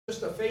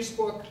just a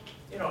Facebook,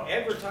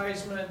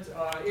 advertisement.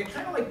 It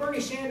kind of like Bernie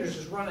Sanders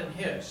is running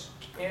his,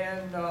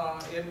 and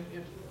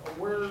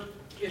where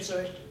it's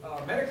a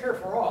Medicare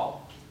for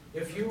all.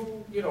 If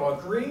you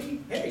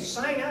agree, hey,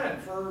 sign on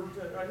for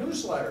a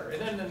newsletter,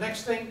 and then the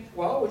next thing,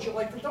 well, would you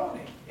like to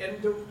donate? And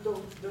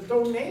the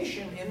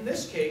donation in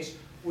this case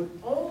would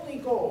only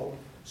go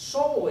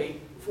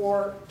solely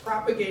for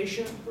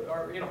propagation,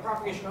 or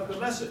propagation of the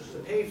message, to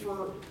pay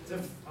for to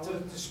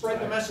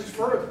spread the message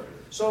further.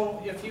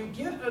 So if you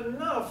get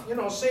enough,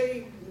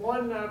 say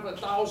 1 out of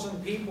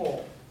 1,000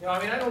 people, I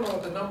don't know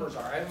what the numbers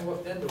are, I haven't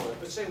looked into it,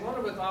 but say 1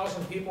 of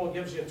 1,000 people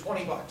gives you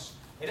 $20.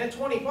 And that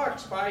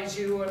 $20 buys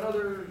you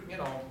another,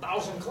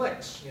 1,000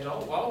 clicks,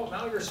 well,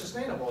 now you're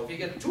sustainable. If you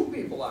get 2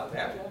 people out of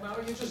that, well, now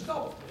you just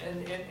double,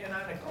 and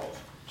on it goes.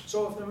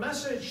 So if the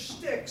message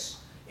sticks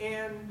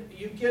and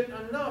you get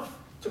enough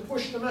to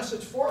push the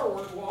message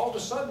forward, well, all of a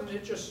sudden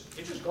it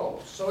just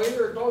goes. So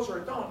either it goes or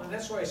it don't, and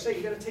that's why I say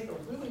you got to take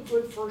a really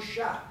good first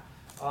shot.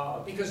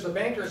 Because the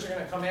bankers are going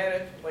to come at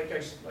it, like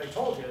I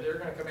told you, they're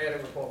going to come at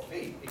it with both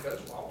feet,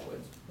 because, well,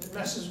 it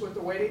messes with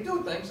the way they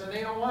do things, and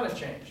they don't want to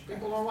change.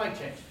 People don't like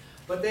change.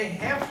 But they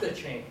have to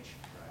change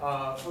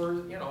for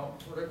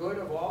the good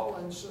of all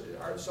and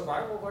our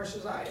survival of our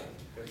society.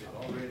 Because you've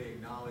already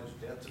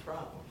acknowledged that's a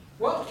problem.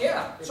 Well,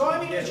 yeah. So I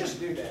mean, it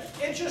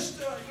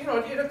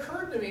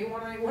occurred to me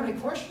when I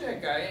questioned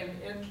that guy,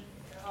 and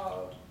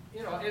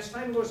as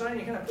time goes on,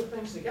 you kind of put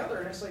things together,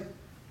 and it's like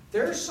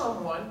there's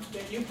someone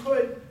that you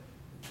could,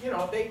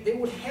 they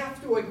would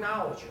have to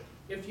acknowledge it.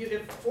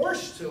 If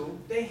forced to,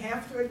 they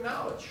have to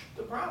acknowledge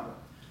the problem.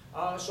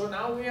 So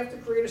now we have to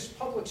create a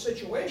public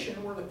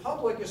situation where the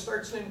public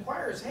starts to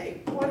inquire,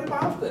 hey, what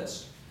about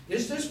this?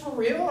 Is this for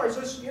real, or is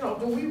this,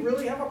 do we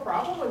really have a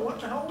problem, and what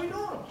the hell are we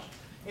doing about it?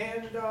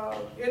 And I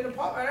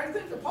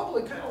think the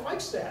public kind of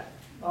likes that.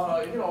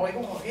 Like,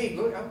 oh, hey,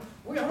 good, I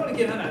want to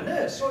get in on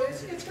this. So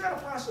it's got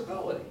a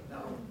possibility.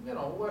 Now,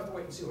 we'll have to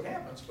wait and see what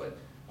happens. But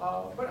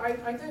I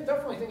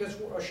definitely think it's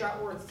a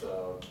shot worth,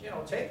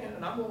 taking,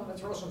 and I'm willing to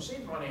throw some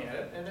seed money at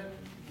it, and then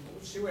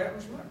we'll see what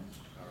happens from there.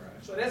 All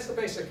right. So that's the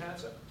basic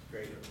concept.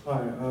 Great.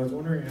 Hi, I was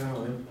wondering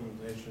how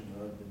implementation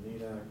of the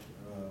NEAT Act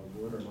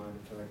would or might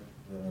affect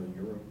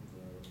the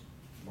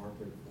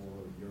market for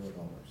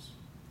Eurodollars.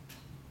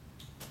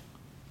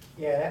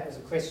 Yeah, that was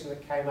a question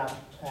that came up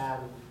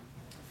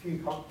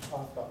I've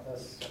got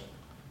this.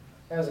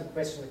 That was a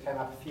question that came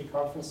up a few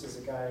conferences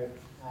ago.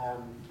 I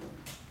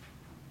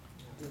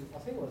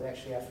think it was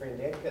actually our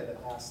friend Edgar that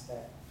asked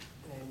that.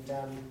 And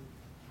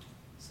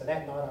so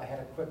that night I had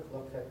a quick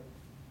look at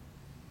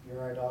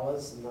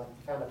Eurodollars, and I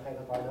found a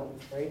paper by Milton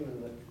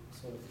Friedman that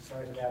sort of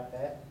wrote about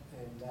that.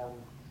 And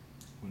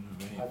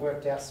I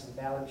worked out some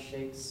balance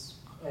sheets,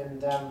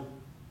 and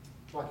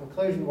my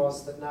conclusion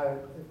was that no,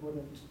 it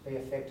wouldn't be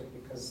affected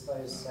because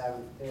those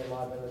their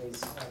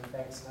liabilities on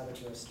banks and other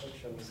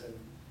jurisdictions,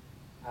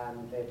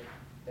 and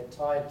they're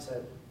tied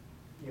to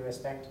US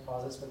bank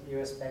deposits, but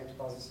US bank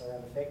deposits are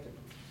unaffected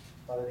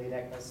by the NEAT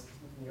Act.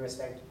 US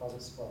bank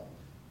deposits, well,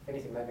 if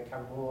anything, they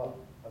become more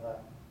of a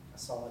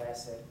solid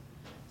asset.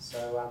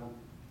 So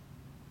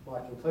my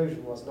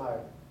conclusion was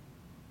no.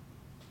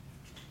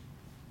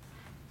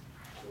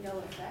 No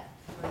effect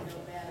or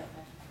no bad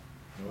effect?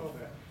 No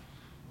effect.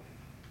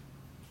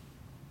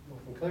 My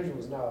conclusion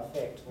was no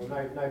effect, or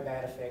no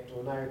bad effect,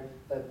 or no,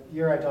 the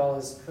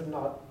Eurodollars could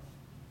not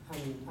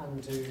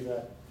undo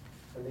the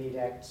NEAT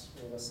Act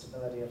or the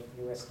stability of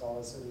US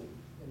dollars in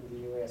the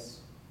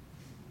US.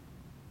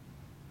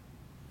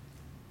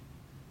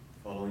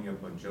 Following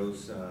up on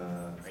Joe's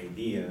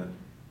idea,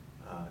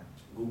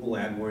 Google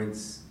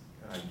AdWords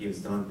gives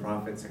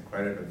nonprofits a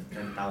credit of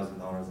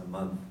 $10,000 a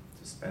month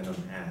to spend on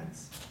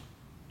ads.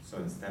 So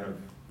instead of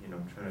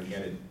trying to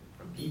get it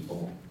from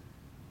people,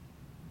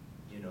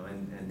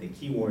 and the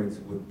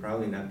keywords would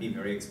probably not be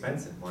very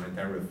expensive.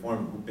 Monetary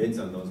reform, who bids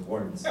on those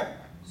words?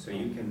 So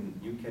you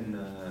can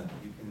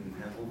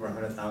have over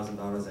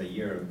 $100,000 a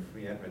year of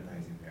free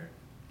advertising there,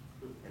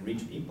 and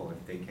reach people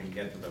if they can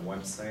get to the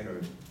website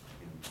or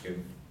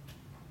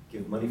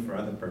give money for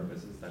other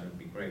purposes. That would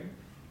be great.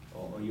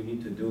 All you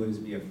need to do is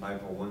be a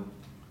 501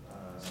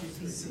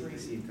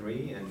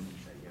 C3 and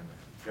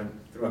jump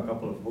through a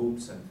couple of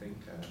hoops. I think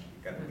you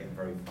got to get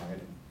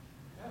verified.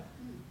 Yeah.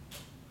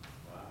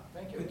 Wow.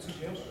 Thank you. Good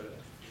suggestion.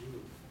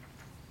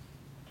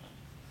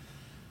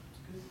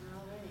 We're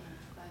already on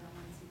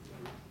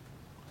 501c3.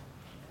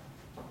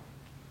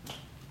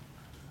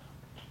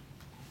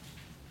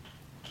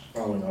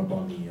 Following up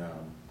on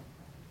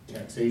the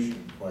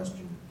taxation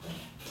question from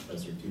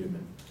Professor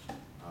Tiedemann,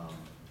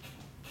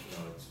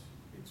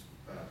 it's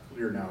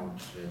clear now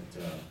that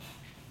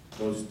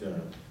most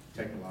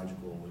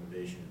technological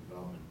innovation and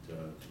development as a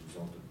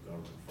result of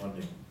government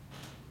funding,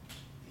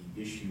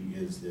 the issue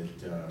is that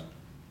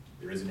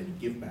there isn't any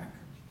give back.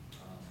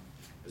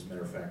 As a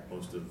matter of fact,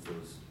 most of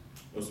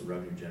the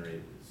revenue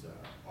generated is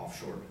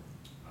offshore.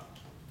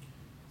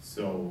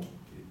 So,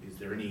 is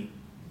there any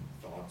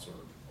thoughts or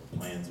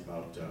plans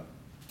about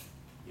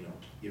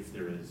if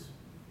there is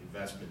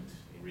investment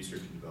in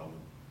research and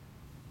development,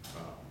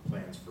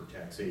 plans for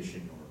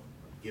taxation or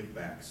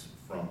givebacks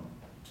from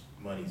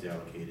monies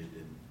allocated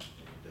and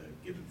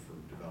given for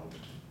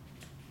development.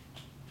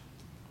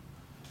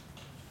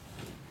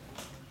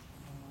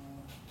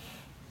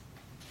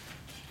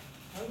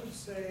 I would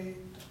say,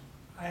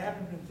 I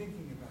haven't been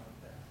thinking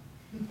about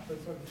that,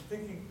 but sort of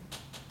thinking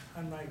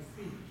on my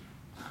feet.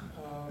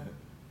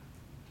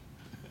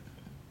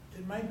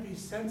 It might be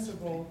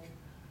sensible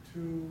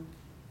to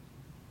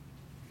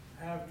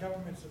have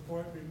government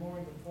support be more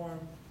in the form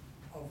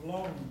of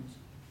loans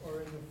or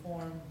in the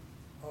form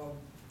of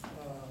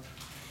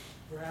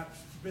perhaps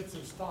bits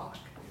of stock,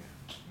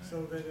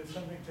 so that if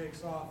something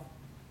takes off,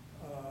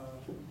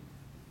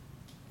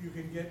 you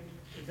can get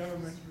the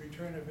government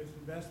return of its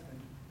investment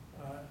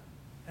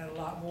and a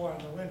lot more on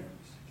the winners.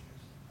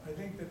 I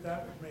think that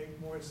that would make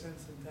more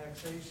sense than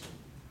taxation,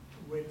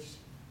 which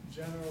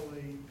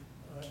generally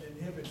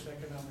inhibits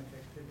economic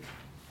activity.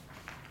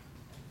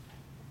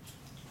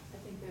 I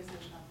think there's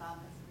enough Bob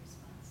as a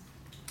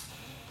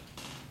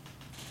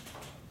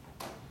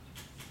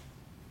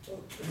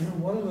response.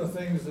 One of the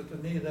things that the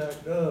NEED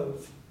Act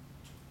does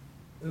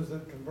is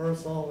it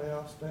converts all the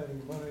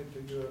outstanding money to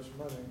US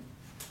money.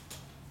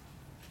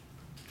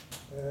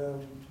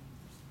 And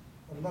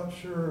I'm not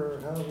sure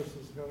how this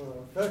is gonna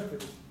affect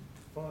these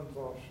funds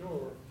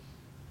offshore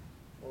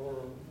or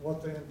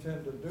what they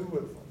intend to do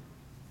with them.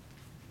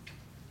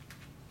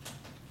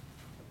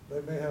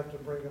 They may have to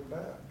bring them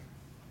back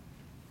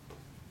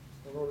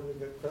in order to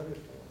get credit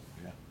for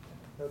them.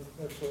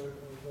 That's a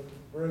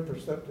very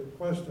perceptive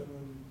question,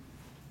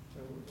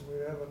 and we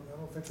haven't, I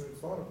don't think we've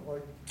thought of,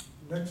 like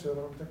Nick said, I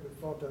don't think we've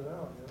thought that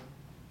out yet.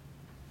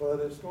 But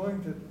it's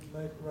going to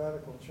make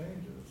radical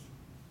changes.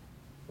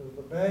 Because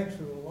the banks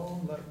who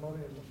loaned that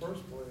money in the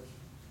first place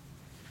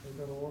are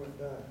gonna want it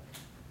back,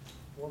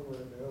 one way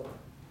or the other.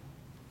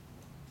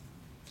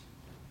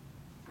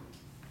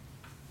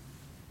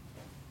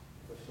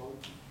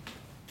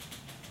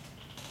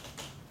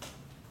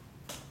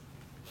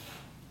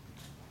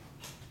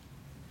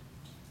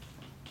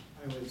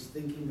 I was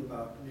thinking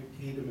about Nick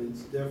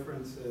Tiedemann's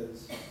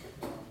differences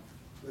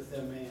with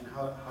MA and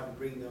how to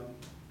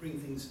bring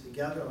things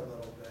together a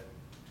little bit.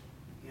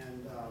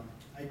 And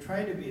I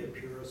try to be a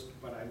purist,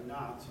 but I'm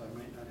not, so I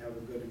might not have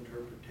a good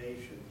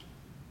interpretation.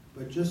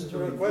 But just Is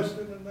there a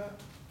question in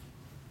that?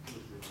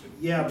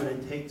 Yeah, but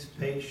it takes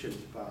patience,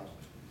 Bob.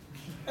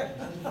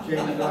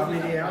 Jamie, you want me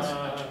to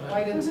ask?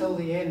 Wait until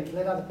the end,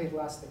 let other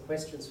people ask their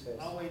questions first.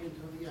 I'll wait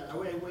until the end. I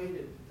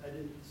waited. I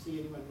didn't see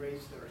anyone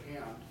raise their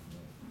hand.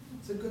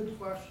 It's a good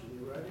question.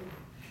 You ready?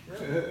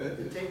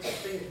 It takes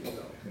thinking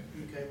though.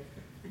 Okay.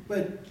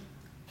 But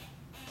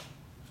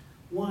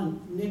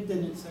one, Nick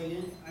didn't say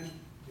it.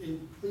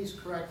 And please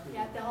correct me. You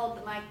have to hold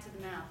the mic to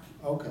the mouth.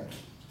 Okay.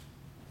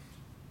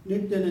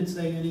 Nick didn't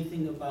say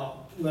anything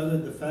about whether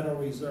the Federal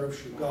Reserve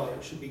should go.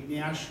 It should be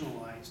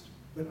nationalized.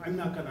 But I'm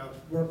not going to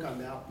work on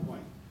that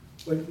point.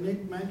 What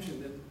Nick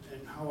mentioned,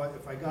 and how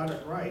if I got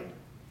it right,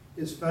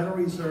 is Federal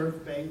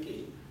Reserve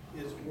banking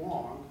is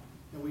wrong,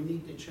 and we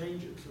need to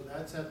change it. So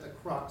that's at the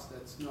crux.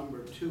 That's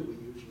number 2, we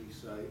usually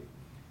say.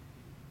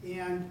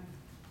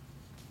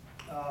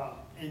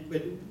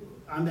 But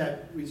on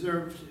that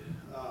reserved,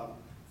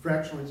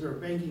 fractional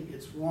reserve banking,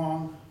 it's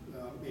wrong,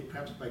 maybe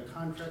perhaps by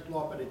contract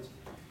law, but it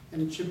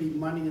should be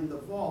money in the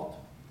vault.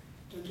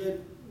 And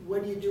then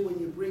what do you do when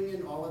you bring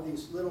in all of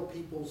these little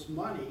people's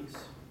monies?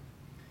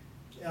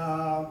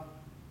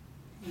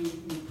 You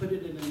put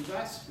it in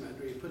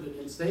investment, or you put it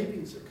in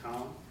savings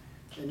account,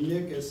 and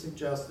Nick is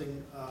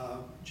suggesting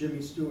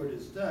Jimmy Stewart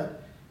is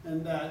dead,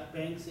 and that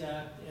banks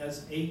act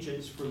as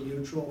agents for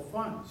mutual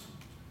funds.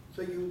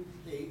 So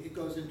it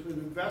goes into an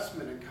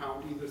investment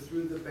account, either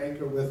through the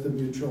bank or with the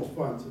mutual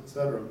funds, et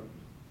cetera.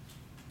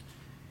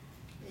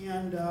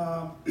 And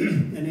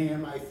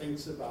AMI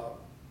thinks about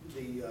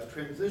the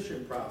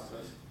transition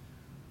process.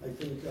 I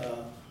think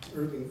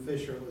Irving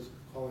Fisher was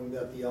calling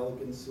that the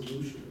elegant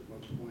solution at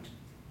one point.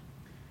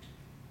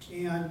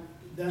 And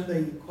then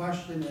the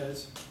question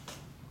is,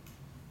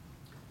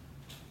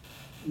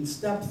 in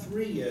step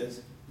 3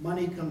 is,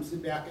 money comes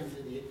back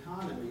into the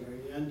economy, or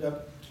you end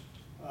up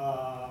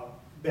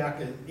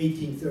back in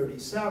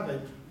 1837,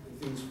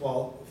 and things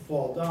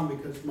fall down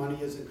because money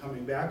isn't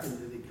coming back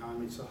into the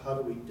economy, so how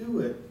do we do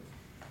it?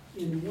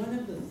 And one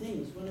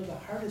of the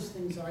hardest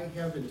things I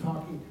have in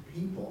talking to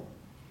people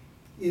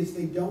is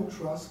they don't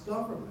trust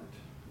government.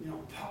 You know,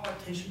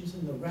 politicians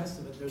and the rest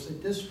of it, there's a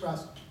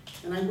distrust.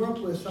 And I work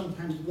with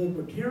sometimes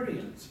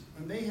libertarians,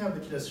 and they have a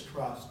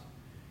distrust.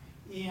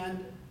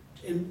 And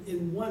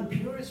in one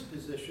purist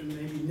position,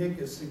 maybe Nick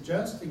is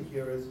suggesting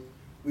here, is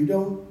we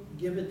don't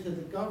give it to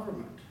the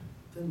government.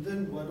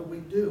 Then what do we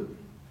do?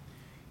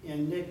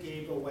 And Nick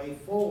gave a way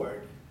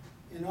forward.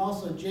 And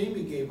also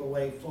Jamie gave a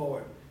way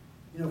forward.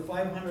 You know,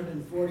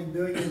 $540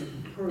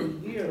 billion per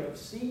year of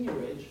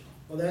seniorage,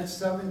 well, that's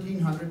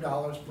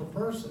 $1,700 per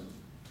person.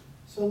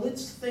 So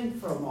let's think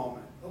for a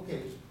moment.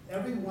 Okay,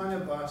 every one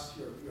of us,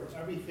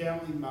 every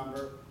family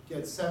member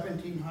gets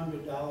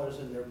 $1,700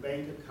 in their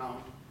bank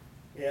account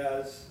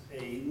as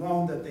a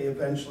loan that they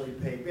eventually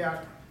pay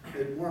back.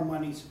 That more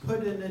money's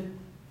put in it,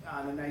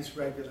 on a nice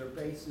regular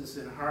basis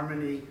in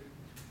harmony,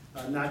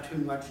 not too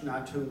much,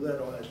 not too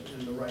little,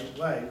 in the right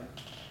way,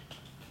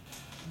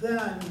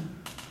 then,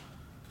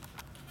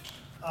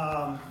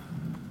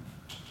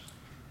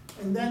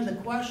 and then the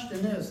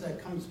question is,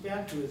 that comes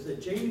back to, is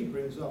that Jamie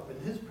brings up in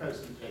his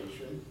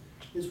presentation,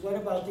 is what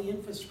about the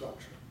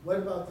infrastructure? What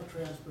about the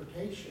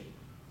transportation?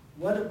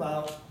 What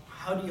about,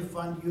 how do you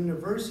fund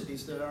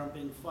universities that aren't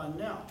being funded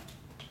now?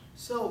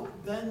 So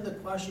then the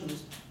question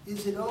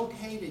is it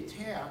okay to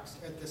tax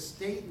at the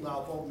state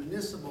level,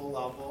 municipal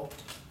level,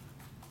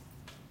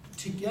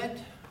 to get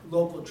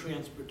local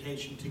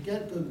transportation, to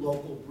get good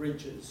local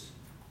bridges,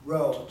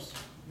 roads,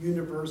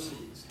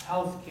 universities,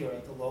 healthcare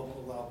at the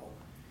local level?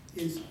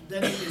 Is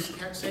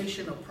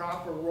taxation a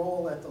proper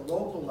role at the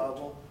local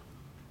level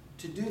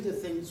to do the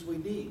things we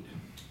need?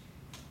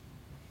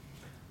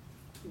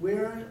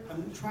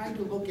 I'm trying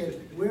to look at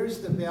where's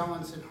the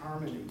balance and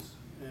harmonies,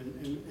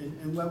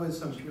 and what was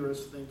some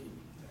purist thinking?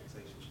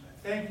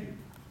 Thank you.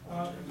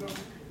 So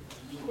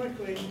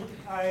quickly,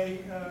 I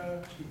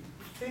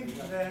think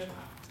that it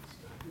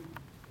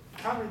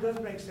probably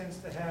does make sense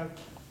to have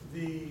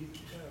the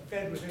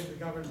Fed within the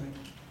government.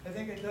 I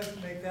think it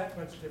doesn't make that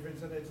much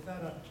difference, and it's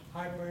not a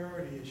high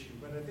priority issue.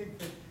 But I think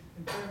that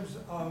in terms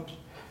of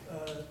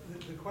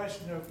the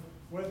question of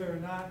whether or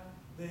not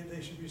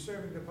they should be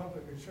serving the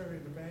public or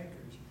serving the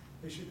bankers,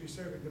 they should be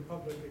serving the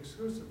public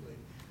exclusively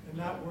and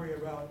not worry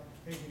about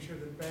making sure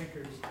that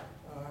bankers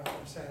are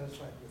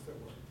satisfied with their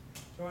work.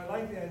 So I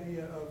like the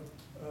idea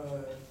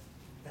of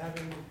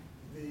having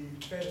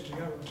the Fed and the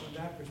government from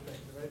that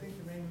perspective. I think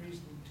the main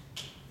reason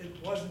it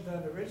wasn't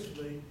done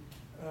originally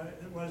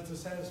it was to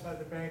satisfy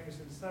the bankers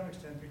to some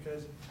extent,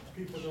 because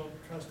people don't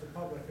trust the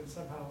public and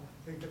somehow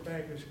think the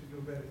bankers can do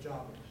a better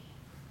job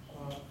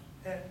of it.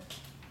 And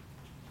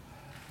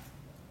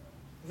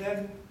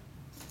then,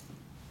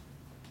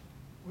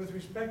 with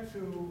respect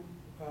to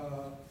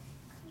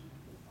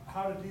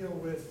how to deal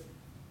with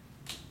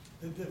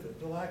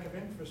the lack of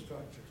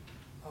infrastructure,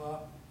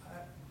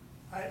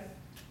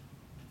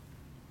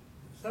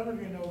 some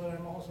of you know that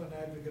I'm also an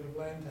advocate of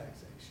land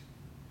taxation.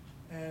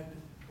 And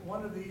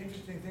one of the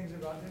interesting things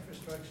about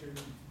infrastructure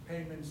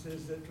payments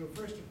is that, to a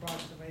first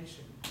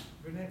approximation,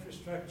 if an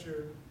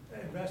infrastructure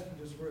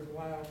investment is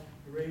worthwhile,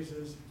 it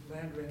raises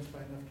land rents by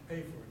enough to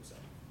pay for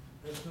itself.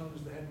 That's known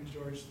as the Henry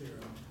George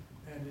theorem,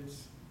 and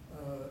it's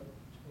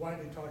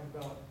widely talked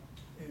about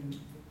in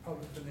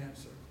public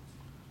finance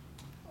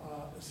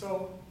circles.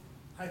 So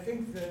I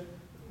think that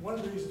one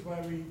of the reasons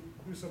why we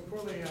do so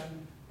poorly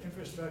on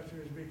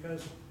infrastructure is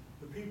because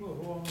the people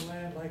who own the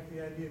land like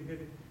the idea of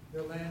getting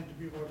their land to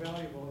be more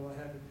valuable, and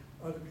have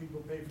other people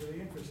pay for the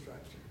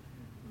infrastructure.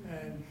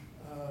 And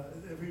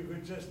if we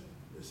would just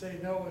say,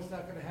 no, it's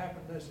not going to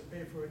happen unless you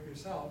pay for it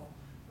yourself,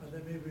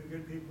 then maybe we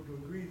get people to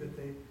agree that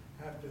they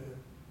have to,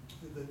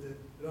 that it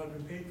ought to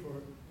be paid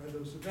for by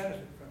those who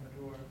benefit from it,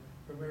 who are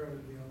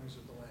primarily the owners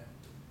of the land.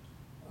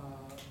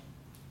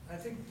 I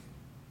think,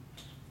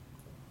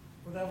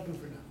 well, that'll do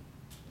for now.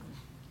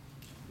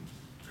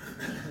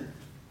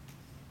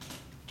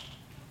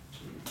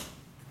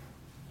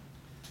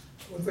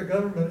 With the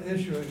government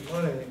issuing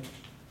money,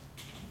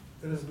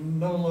 it is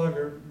no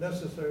longer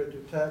necessary to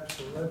tax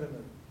for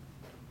revenue.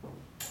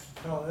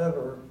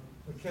 However,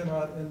 we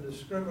cannot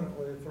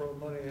indiscriminately throw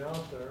money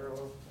out there,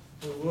 or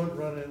we would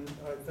run in,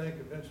 I think,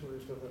 eventually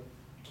to the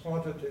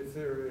quantity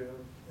theory of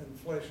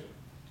inflation,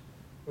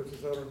 which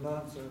is utter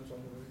nonsense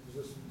under the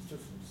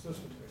existing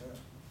system we have.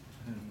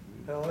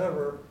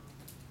 However,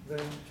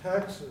 then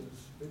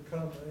taxes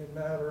become a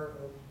matter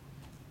of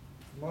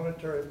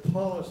monetary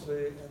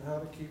policy and how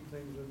to keep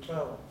things in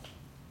balance.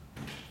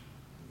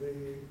 The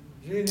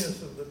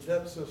genius of the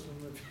debt system,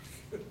 if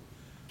you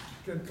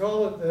can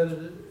call it that,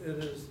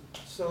 it is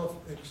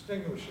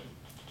self-extinguishing,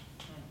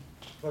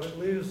 but it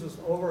leaves this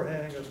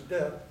overhang of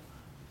debt,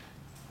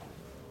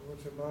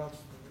 which amounts,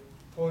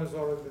 the point has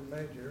already been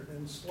made here,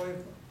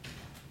 enslavement.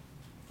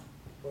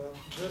 But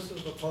this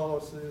is the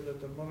policy that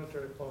the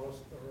monetary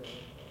policy, or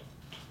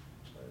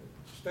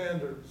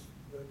standards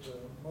that the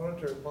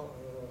monetary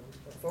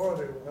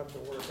authority will have to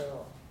work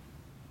out.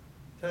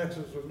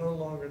 Taxes are no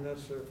longer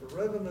necessary for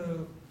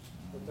revenue,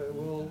 but they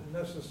will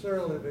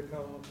necessarily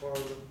become a part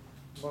of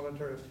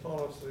monetary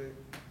policy,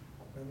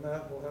 and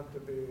that will have to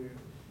be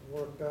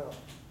worked out.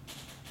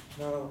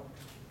 Now,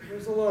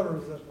 there's a lot of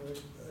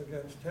resentment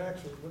against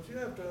taxes, but you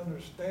have to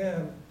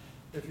understand,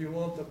 if you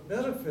want the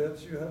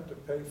benefits, you have to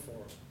pay for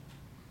it.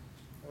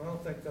 I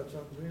don't think that's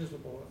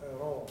unreasonable at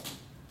all.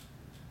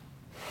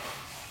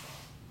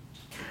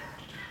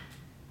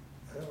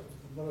 I have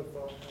another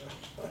thought.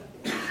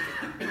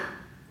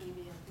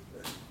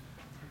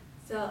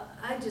 So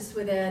I just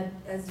would add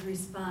as a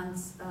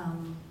response,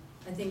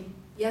 I think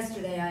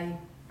yesterday I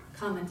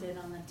commented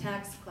on the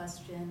tax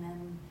question,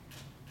 and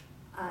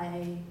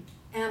I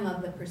am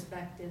of the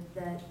perspective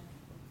that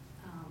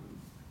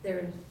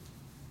there's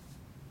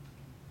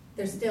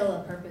still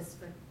a purpose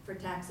for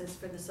taxes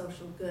for the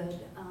social good.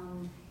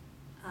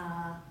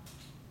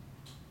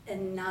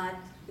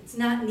 it's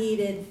not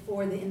needed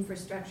for the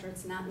infrastructure,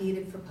 it's not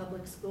needed for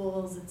public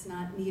schools, it's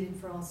not needed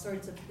for all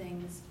sorts of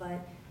things,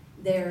 but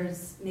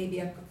there's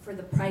maybe for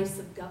the price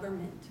of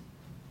government.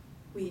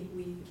 We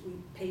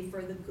pay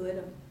for the good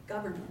of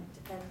government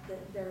at the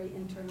very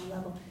internal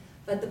level.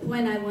 But the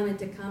point I wanted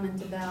to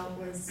comment about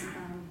was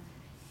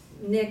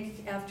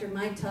Nick, after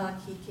my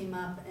talk, he came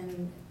up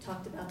and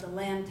talked about the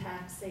land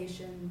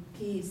taxation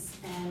piece,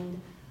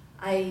 and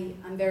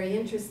I'm very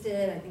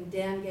interested. I think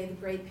Dan gave a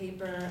great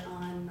paper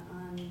on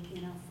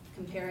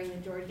comparing the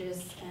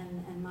Georges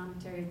and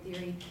monetary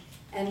theory.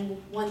 And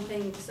one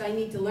thing, so I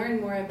need to learn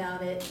more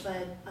about it,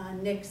 but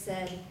Nick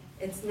said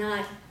it's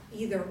not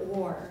either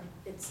or.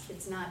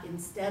 It's not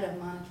instead of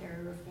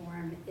monetary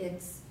reform.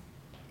 It's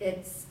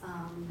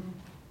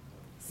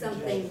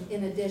something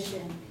in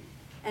addition.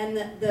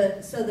 And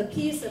so the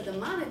piece of the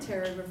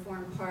monetary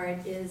reform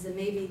part is, and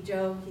maybe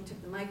Joe, he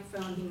took the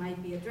microphone, he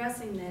might be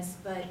addressing this,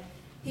 but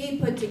he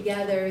put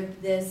together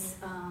this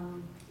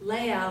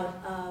layout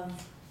of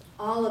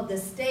all of the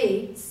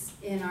states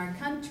in our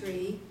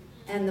country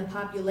and the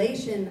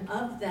population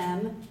of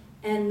them,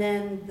 and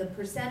then the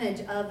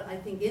percentage of, I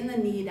think in the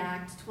NEED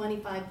Act,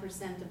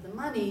 25% of the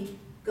money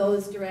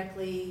goes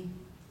directly,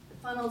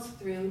 funnels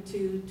through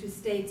to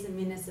states and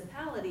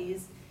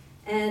municipalities.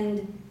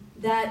 And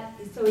that,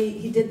 so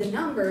he did the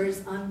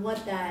numbers on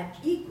what that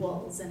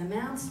equals and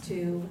amounts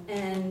to,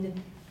 and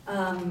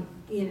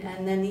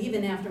and then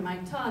even after my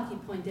talk, he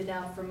pointed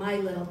out for my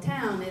little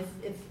town,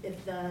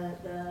 if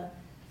the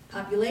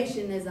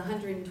population is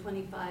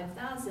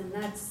 125,000,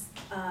 that's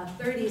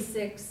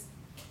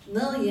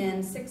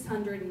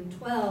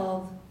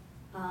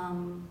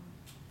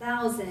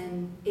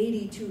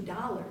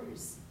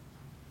 $36,612,082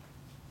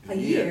 a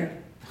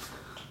year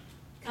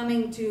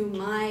coming to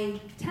my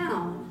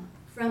town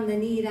from the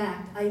NEED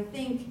Act. I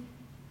think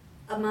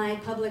my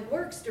public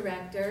works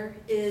director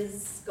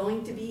is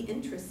going to be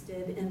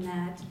interested in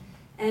that.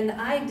 And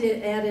I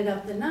added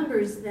up the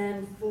numbers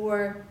then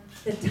for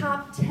the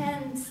top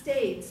 10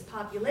 states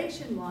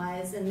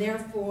population-wise, and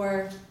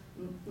therefore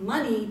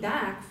money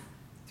back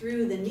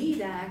through the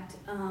NEED Act.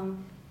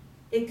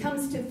 It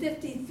comes to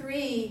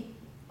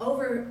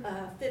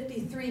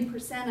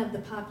 53% of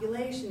the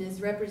population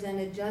is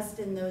represented just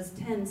in those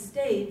 10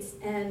 states,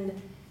 and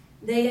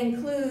they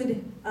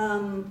include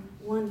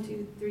 1,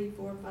 2, 3,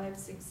 4, 5,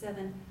 6,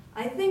 7,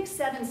 I think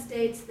 7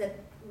 states that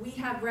we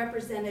have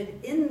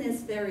represented in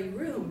this very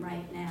room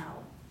right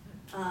now.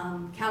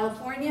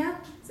 California,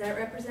 is that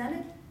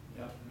represented?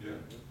 Yeah.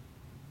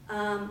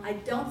 I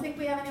don't think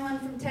we have anyone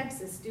from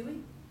Texas, do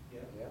we?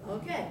 Yeah.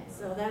 Okay,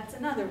 so that's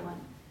another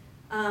one.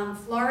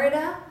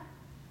 Florida,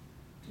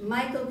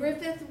 Michael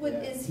Griffith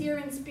is here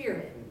in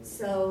spirit,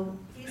 so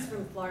he's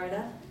from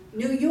Florida.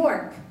 New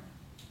York,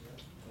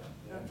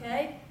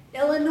 okay?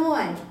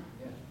 Illinois,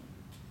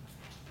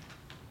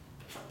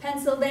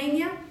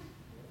 Pennsylvania,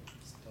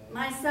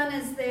 my son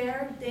is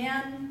there,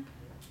 Dan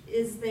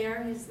is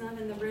there, he's not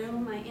in the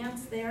room, my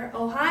aunt's there.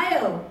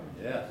 Ohio,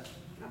 Yes.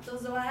 not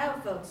those Ohio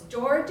folks.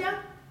 Georgia,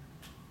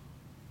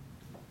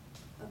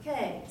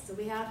 okay, so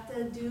we have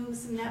to do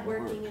some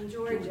networking in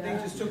Georgia. They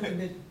just took the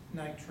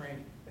midnight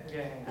train.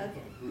 Okay,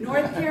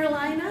 North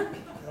Carolina,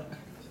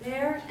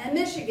 there, and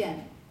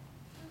Michigan.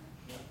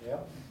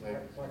 Yep.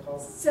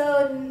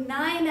 So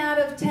 9 out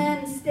of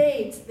 10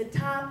 states, the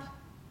top,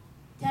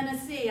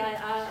 Tennessee,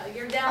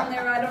 you're down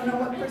there, I don't know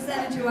what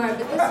percentage you are,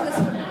 but this was,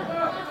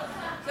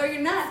 so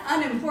you're not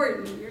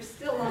unimportant, you're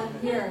still on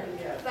here.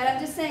 But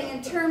I'm just saying,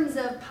 in terms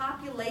of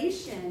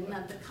population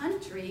of the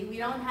country, we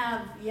don't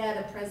have yet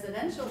a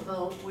presidential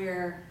vote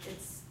where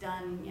it's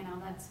done,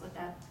 that's what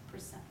that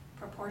percent,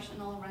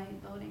 proportional, right,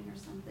 voting or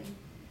something.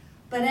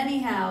 But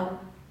anyhow,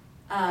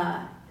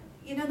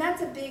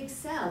 that's a big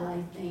sell,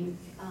 I think,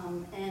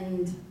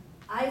 and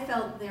I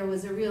felt there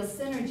was a real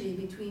synergy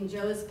between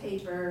Joe's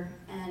paper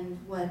and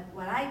what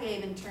I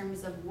gave in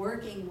terms of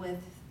working with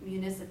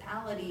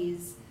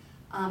municipalities,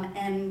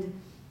 and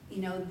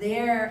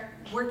they're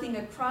working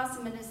across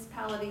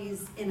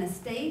municipalities in a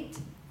state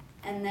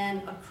and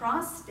then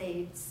across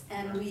states,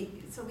 and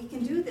so we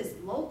can do this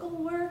local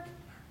work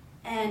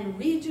and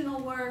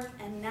regional work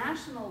and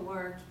national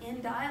work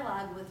in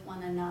dialogue with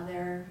one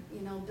another,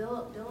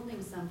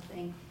 building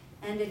something.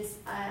 And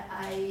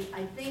I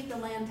think the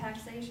land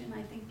taxation,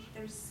 I think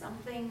there's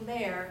something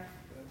there,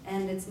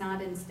 and it's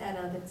not instead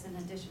of, it's in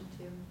addition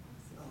to.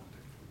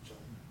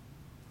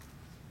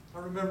 I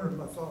remembered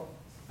my thought.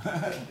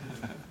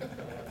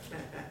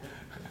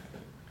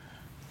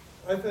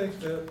 I think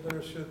that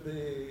there should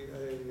be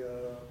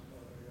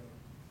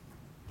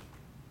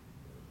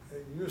a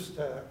use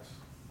tax,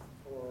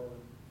 or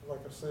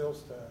like a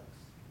sales tax,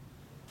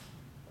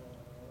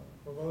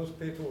 for those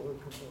people who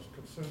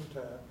consume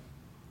tax.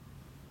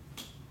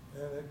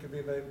 And it could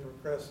be made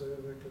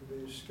progressive, it could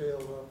be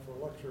scaled up for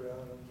luxury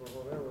items or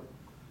whatever.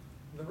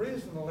 The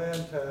reason the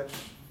land tax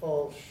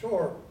falls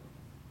short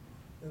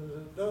is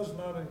it does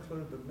not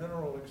include the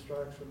mineral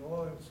extraction,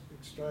 oil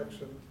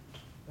extraction,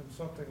 and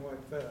something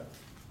like that.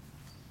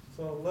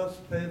 So let's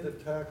pay the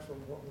tax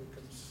on what we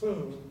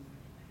consume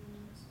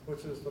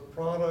which is the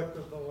product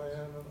of the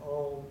land and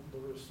all the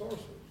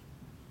resources.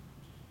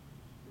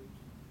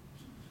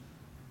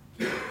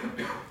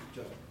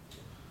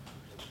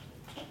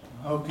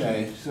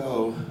 Okay,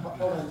 so,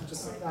 Hold on,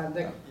 just, Nick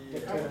Turner, I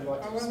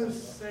like want to to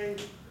say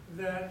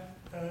that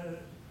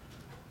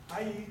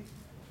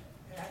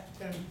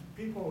and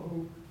people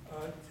who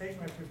take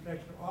my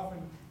perspective often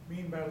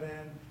mean by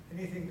land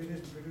anything that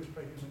isn't produced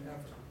by human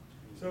effort.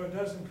 So it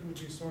does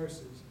include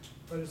resources,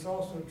 but it's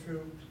also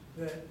true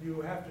that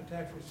you have to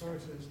tax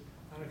resources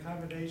on a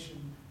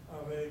combination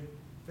of a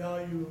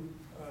value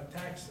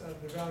tax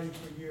of the value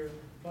per year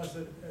plus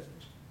an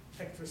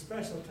extra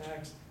special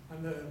tax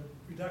on the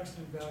reduction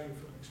in value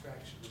from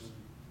extractions.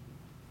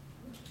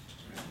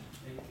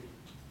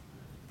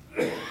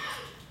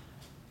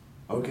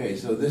 okay,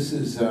 so this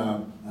is,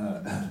 I'm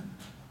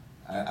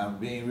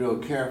being real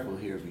careful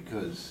here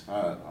because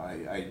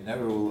I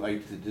never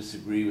like to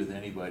disagree with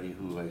anybody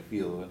who I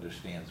feel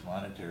understands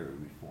monetary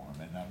reform,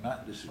 and I'm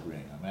not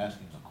disagreeing, I'm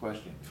asking a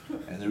question.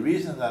 And the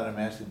reason that I'm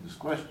asking this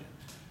question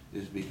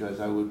is because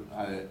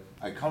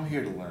I come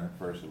here to learn,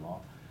 first of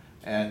all,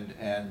 and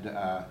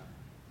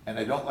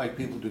I don't like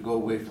people to go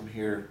away from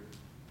here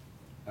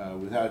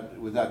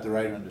without the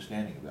right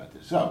understanding about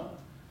this. So,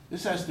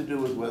 this has to do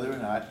with whether or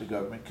not the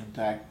government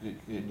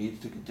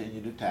needs to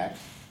continue to tax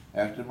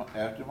after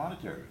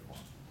monetary reform.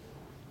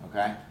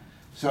 Okay?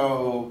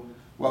 So,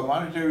 what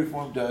monetary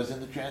reform does in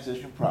the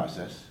transition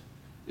process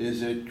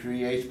is it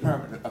creates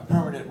a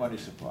permanent money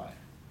supply.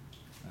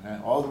 Okay?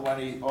 All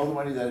the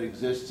money that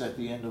exists at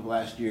the end of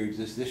last year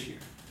exists this year.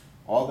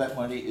 All that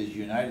money is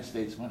United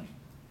States money.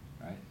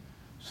 Right?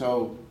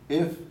 So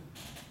if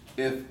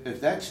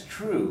that's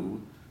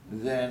true,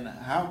 then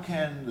how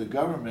can the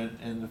government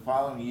in the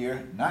following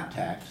year not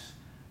tax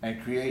and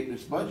create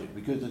this budget?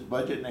 Because this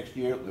budget next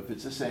year, if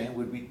it's the same,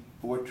 would be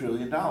 $4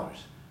 trillion.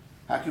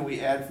 How can we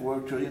add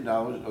 $4 trillion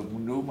of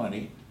new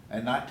money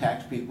and not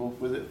tax people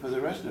for the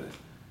rest of it?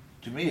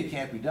 To me, it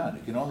can't be done.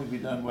 It can only be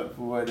done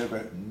for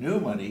whatever new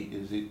money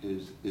is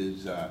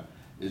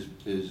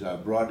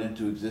brought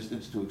into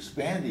existence to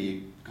expand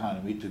the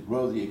economy, to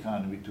grow the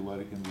economy to what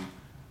it can be,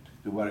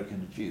 to what it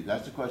can achieve.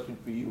 That's a question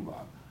for you,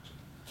 Bob.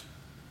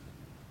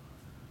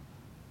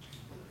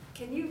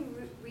 Can you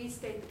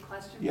restate the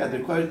question? Yeah, the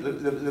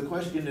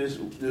question is,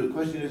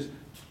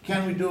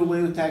 can we do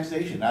away with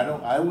taxation?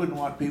 I wouldn't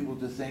want people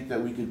to think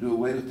that we could do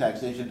away with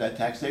taxation, that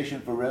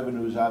taxation for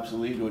revenue is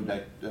obsolete, or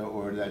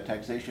that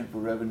taxation for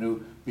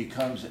revenue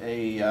becomes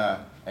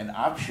an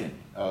option,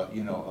 of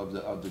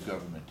the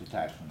government to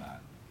tax or not.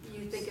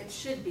 You think it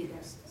should be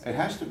there? It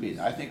has to be.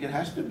 I think it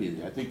has to be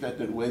there. I think that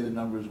the way the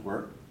numbers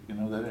work,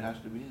 that it has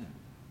to be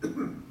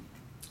there.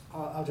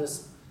 I'll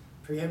just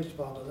preempt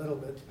Bob a little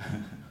bit.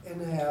 In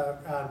our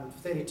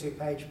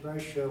 32-page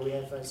brochure, we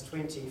have those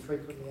 20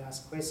 frequently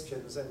asked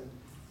questions, and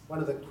one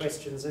of the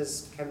questions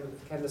is,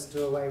 can this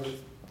do away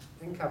with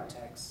income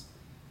tax?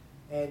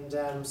 And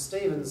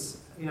Stephen's,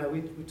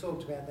 we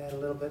talked about that a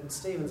little bit, and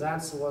Stephen's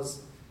answer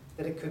was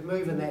that it could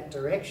move in that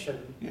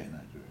direction. Yeah,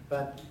 not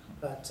direct.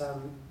 But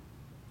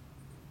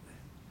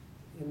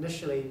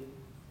initially,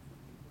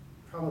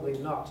 probably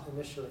not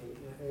initially.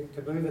 It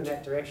could move in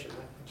that direction.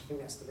 I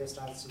think that's the best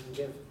answer we can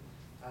give.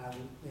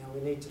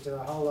 We need to do a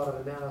whole lot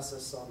of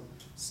analysis on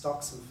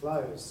stocks and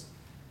flows.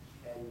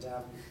 And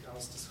I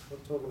was just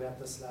talking about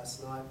this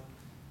last night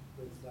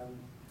with an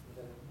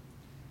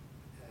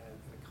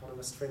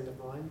economist friend of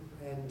mine.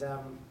 And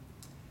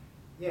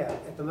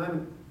at the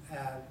moment,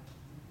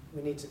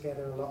 we need to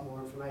gather a lot more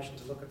information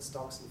to look at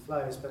stocks and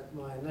flows. But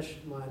my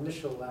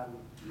initial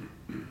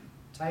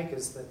take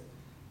is that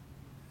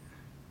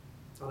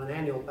on an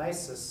annual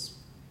basis,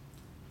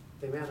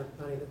 the amount of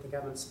money that the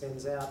government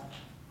spends out,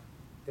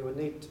 there would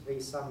need to be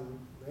some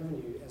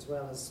revenue as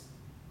well as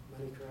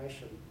money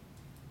creation.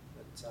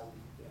 But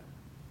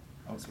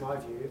that's my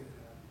view.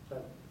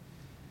 But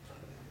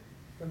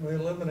When we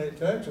eliminate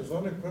taxes,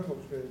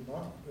 unequivocally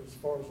not, as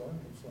far as I'm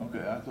concerned.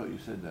 Okay, I thought you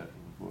said that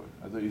before.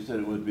 I thought you said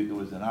it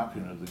was an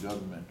option of the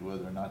government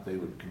whether or not they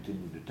would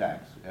continue to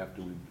tax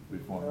after we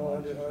reform.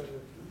 No,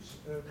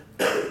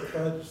 if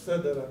I just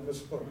said that, I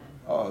misspoke.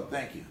 Oh,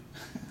 thank you.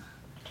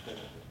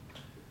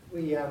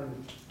 we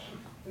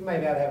may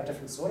be able to have a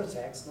different sort of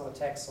tax, not a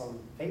tax on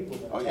people,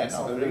 but a tax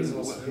on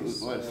resource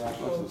use, What's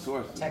the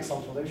source? a tax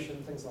on pollution,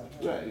 things like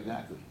that. Right,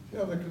 exactly.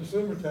 Yeah, the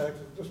consumer tax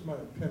is just my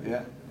opinion.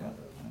 Yeah.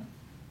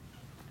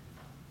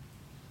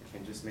 I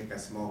can just make a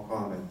small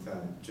comment,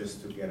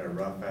 just to get a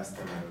rough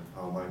estimate of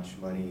how much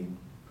money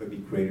could be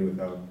created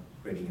without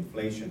creating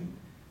inflation.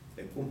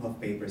 The Kumhoff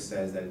paper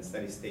says that in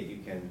steady state you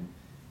can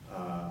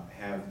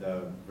have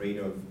the rate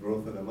of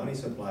growth of the money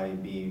supply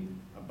be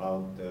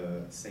about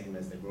the same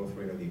as the growth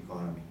rate of the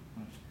economy.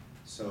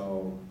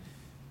 So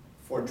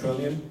 4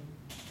 trillion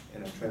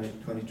in a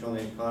 20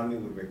 trillion economy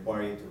would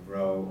require you to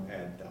grow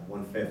at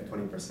 1/5,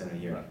 20% a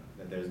year. Right.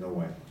 That there's no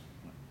way.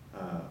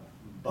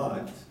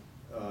 But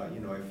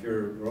if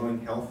you're growing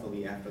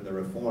healthily after the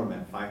reform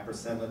at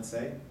 5%, let's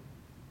say,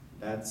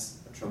 that's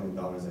 $1 trillion a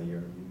year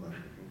of new money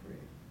you can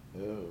create.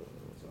 Oh.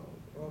 So,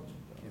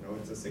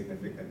 it's a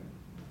significant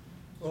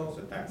So it's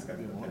a tax cut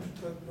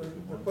potential.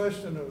 The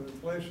question of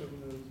inflation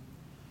is,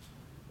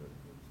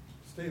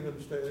 Stephen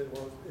stated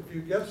was, if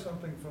you get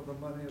something from the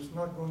money, it's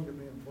not going to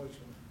be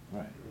inflationary.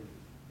 Right.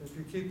 If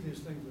you keep these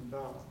things in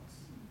balance.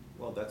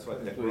 Well, that's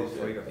what the growth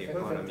rate of the But-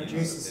 economy but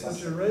is. But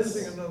you're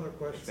raising another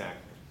question.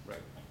 Exactly,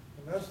 right.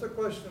 And that's the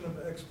question of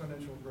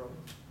exponential growth,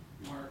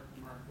 Mark,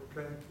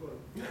 okay?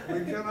 We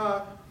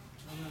cannot,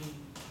 I mean,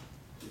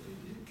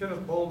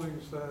 Kenneth Boulding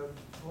said,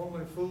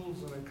 only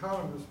fools and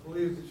economists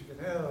believe that you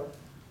can have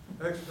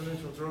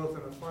exponential growth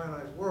in a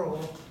finite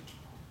world.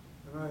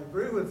 And I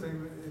agree with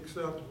him,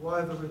 except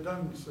why the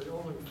redundancy?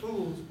 Only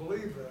fools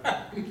believe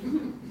that.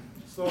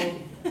 So,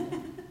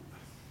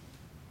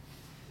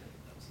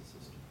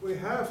 we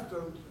have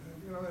to,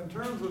 you know, in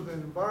terms of the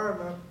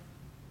environment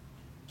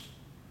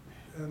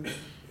and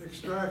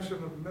extraction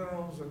of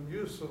minerals and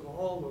use of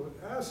all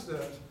the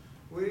assets,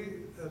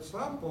 we, at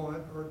some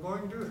point, are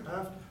going to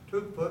have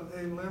to put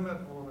a limit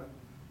on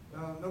it.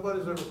 Now,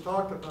 nobody's ever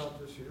talked about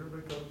this here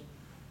because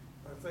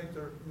I think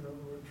they're, you know,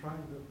 we're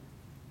trying to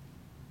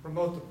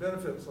promote the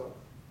benefits of it.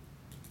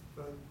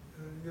 But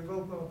you've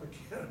opened up a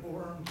can of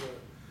worms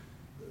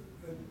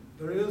there.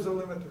 There is a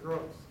limit to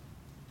growth.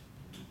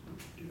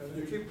 And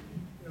you keep,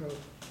 you know,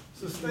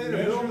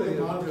 sustainability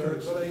is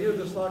good, but I hear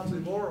this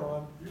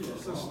oxymoron,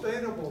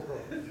 sustainable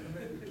growth. I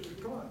mean,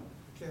 come on,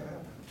 it can't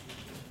happen.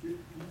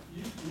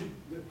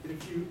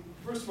 If you,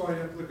 first of all, you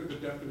have to look at the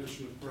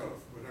definition of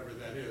growth, whatever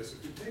that is.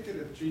 If you take it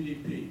at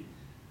GDP,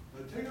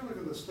 take a look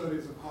at the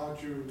studies of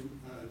Ha-Joon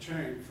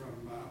Chang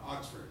from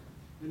Oxford.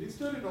 And he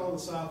studied all the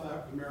South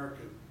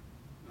American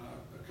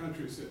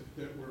countries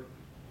that were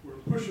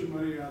pushing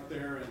money out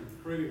there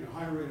and creating a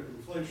high rate of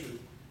inflation,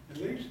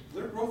 and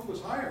their growth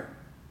was higher.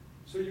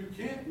 So you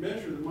can't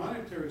measure the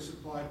monetary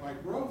supply by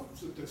growth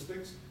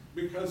statistics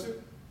because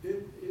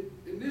it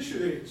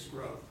initiates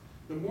growth.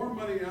 The more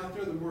money out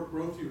there, the more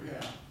growth you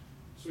have.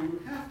 So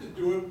you have to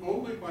do it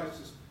only by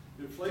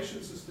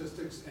inflation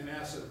statistics and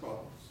asset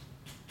bubbles.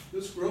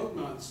 This growth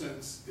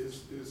nonsense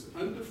is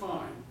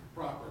undefined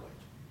properly.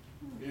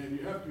 And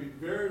you have to be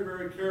very,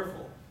 very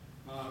careful.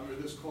 Or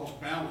this called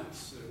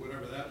balance,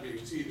 whatever that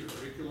means either,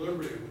 or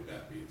equilibrium, what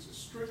that means. It's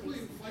strictly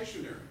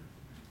inflationary.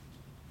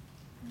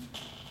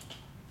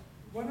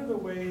 one of the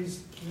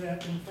ways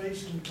that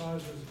inflation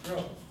causes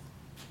growth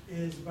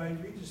is by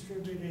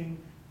redistributing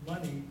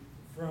money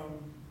from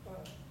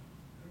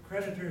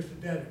creditors to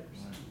debtors.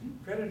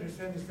 Creditors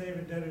tend to save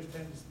and debtors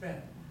tend to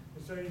spend.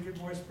 And so you get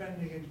more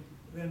spending and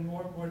then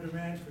more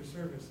demand for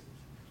services.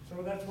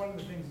 So that's one of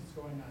the things that's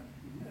going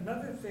on.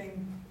 Another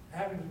thing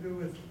having to do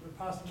with the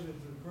possibilities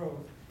of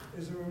growth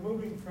is that we're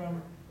moving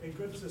from a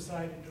goods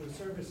society to a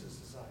services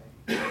society.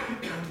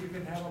 And you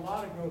can have a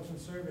lot of growth in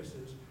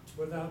services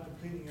without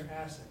depleting your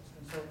assets.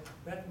 And so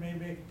that may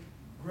make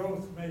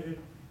growth measured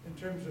in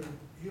terms of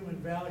human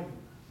value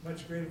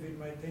much greater than you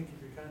might think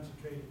if you're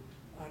concentrated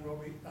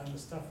on the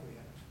stuff we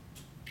have.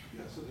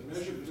 Yeah, so the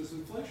measurement is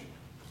inflation,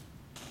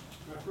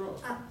 not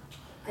growth.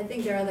 I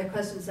think there are other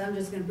questions, so I'm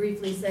just going to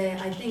briefly say,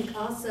 I think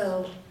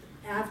also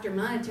after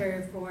monetary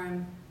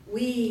reform,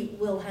 we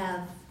will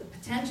have the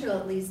potential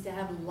at least to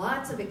have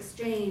lots of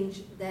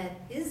exchange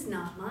that is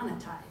not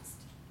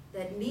monetized,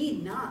 that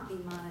need not be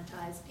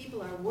monetized.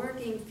 People are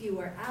working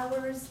fewer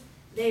hours,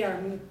 they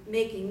are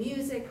making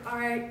music,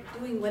 art,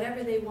 doing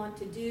whatever they want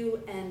to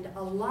do, and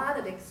a lot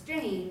of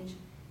exchange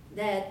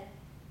that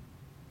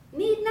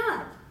need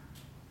not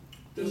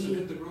Doesn't be,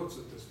 hit the growth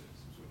statistics,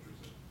 is what you're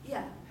saying.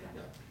 yeah.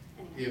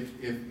 Anyway.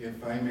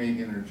 If I may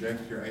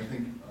interject here, I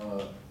think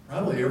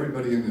probably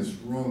everybody in this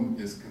room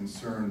is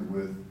concerned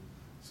with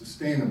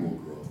sustainable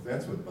growth.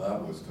 That's what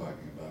Bob was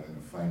talking about. In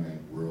a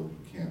finite world,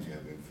 we can't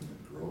have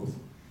infinite growth.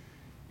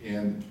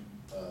 And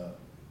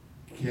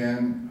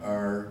can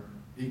our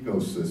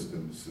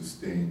ecosystem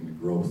sustain the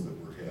growth that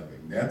we're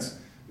having?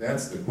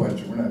 That's the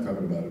question. We're not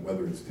talking about it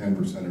whether it's 10%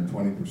 or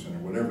 20% or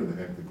whatever the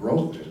heck the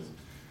growth is.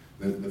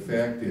 The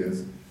fact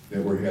is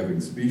that we're having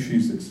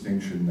species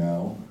extinction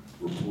now.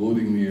 We're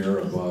polluting the air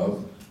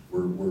above.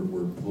 We're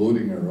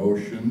polluting our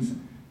oceans.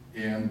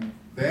 And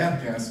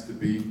that has to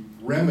be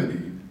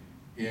remedied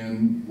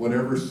in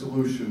whatever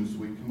solutions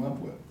we come up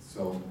with.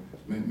 So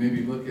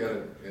maybe look at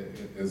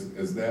it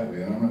as that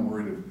way. And I'm not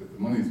worried if the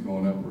money's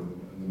going up or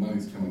the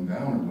money's coming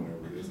down or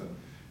whatever it is.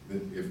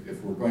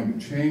 If we're going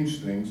to change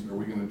things, are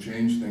we going to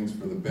change things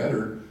for the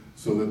better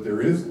so that there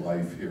is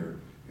life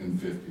here in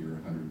 50 or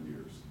 100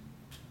 years?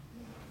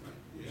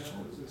 Yeah,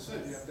 as I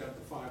said, you have to have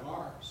the 5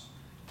 R's.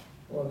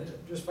 Well,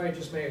 if I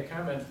just make a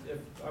comment,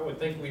 I would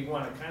think we'd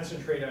want to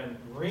concentrate on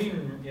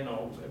green, you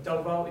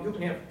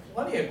can have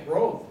plenty of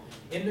growth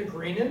in the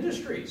green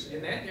industries,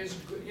 and that is,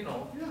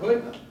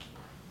 good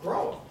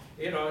growth.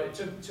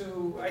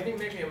 I think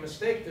making a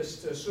mistake to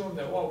assume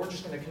that, well, we're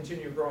just going to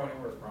continue growing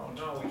and we're growing.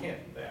 No, we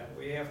can't do that.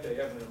 We have to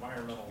have an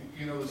environmental.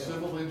 The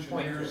civil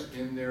engineers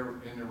in their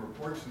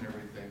reports and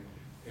everything,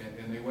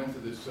 and they went to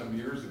this some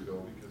years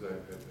ago because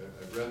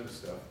I've read the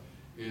stuff,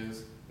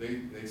 is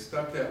they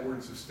stuck that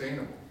word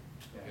sustainable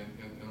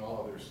in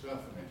all of their stuff,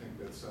 and I think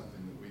that's something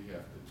that we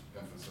have to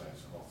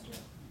emphasize also.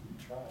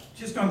 try.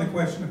 Just on the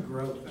question of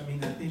growth, I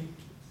mean, I think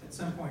at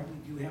some point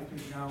we do have to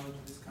acknowledge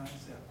this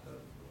concept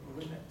of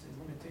limit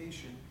and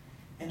limitation,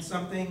 and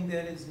something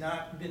that has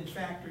not been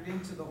factored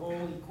into the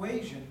whole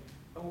equation,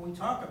 but what we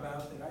talk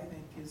about that I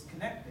think is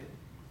connected.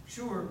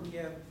 Sure, we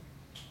have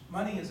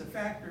money as a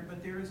factor,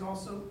 but there is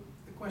also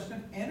the question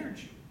of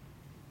energy.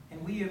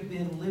 And we have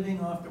been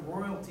living off the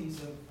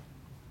royalties of,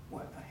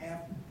 what, 500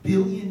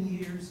 million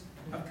years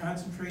of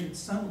concentrated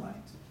sunlight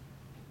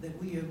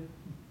that we have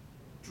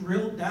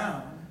drilled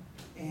down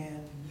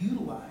and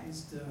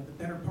utilized the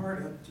better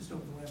part of just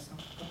over the last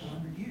couple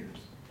hundred years.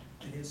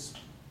 That has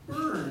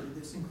spurred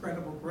this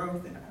incredible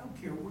growth, and I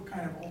don't care what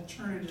kind of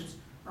alternatives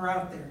are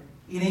out there.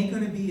 It ain't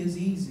gonna be as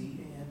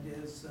easy,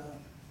 and as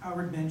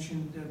Howard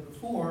mentioned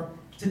before,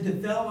 to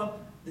develop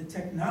the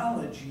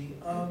technology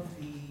of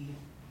the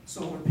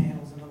solar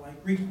panels and the like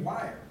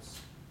requires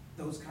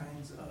those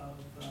kinds of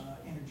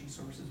energy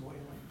sources, oil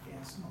and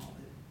gas and all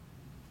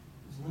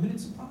that. There's limited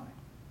supply,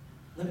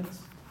 limits.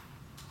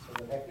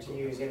 So we have to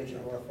use energy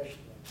more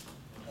efficiently.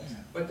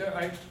 But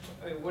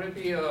would it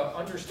be an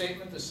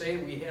understatement to say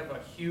we have a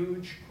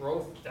huge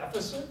growth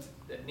deficit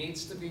that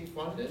needs to be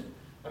funded?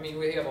 I mean,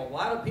 we have a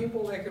lot of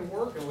people that can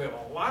work, and we have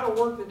a lot of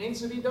work that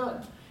needs to be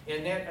done.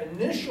 And that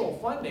initial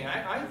funding,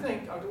 I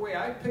think, the way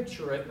I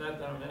picture it, not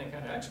that I'm any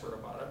kind of expert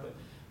about it,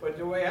 but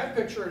the way I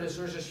picture it is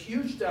there's this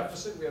huge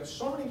deficit. We have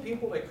so many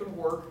people that could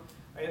work,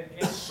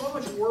 and so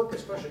much work,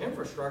 especially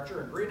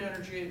infrastructure and green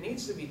energy, that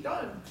needs to be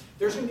done.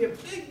 There's going to be a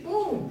big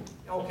boom,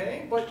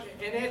 okay?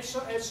 And at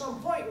some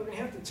point, we're going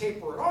to have to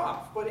taper it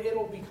off, but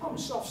it'll become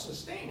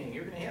self-sustaining.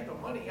 You're going to have the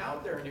money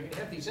out there, and you're going to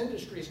have these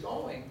industries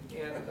going.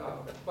 And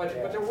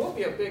but there will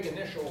be a big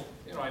initial,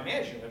 I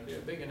imagine there'll be a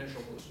big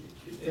initial boost.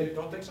 You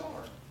don't think so?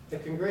 Or? The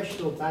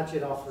Congressional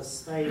Budget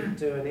Office, they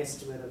do an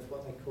estimate of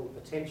what they call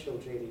potential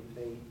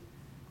GDP,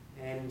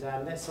 and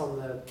that's on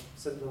the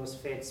St. Louis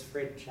Fed's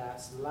FRED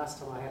charts. And the last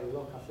time I had a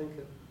look, I think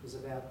it was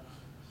about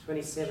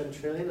 27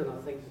 trillion, and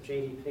I think the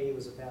GDP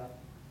was about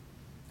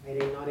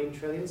 18, 19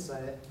 trillion. So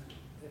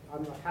I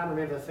can't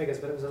remember the figures,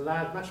 but it was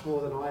much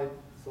more than I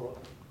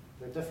thought.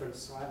 The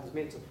difference, I was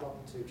meant to plot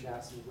the two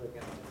charts and work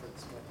out the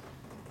difference, but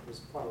it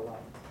was quite a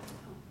lot.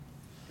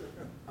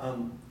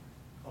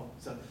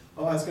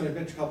 I was going to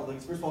mention a couple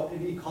things. First of all,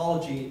 in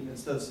ecology,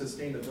 instead of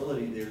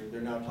sustainability,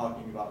 they're now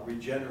talking about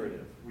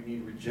regenerative. We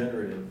need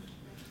regenerative.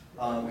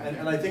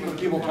 And I think when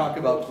people talk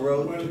about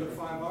growth... One of the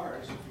 5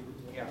 R's.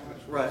 Yeah.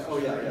 Right, oh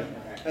yeah.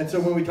 And so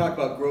when we talk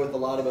about growth, a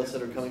lot of us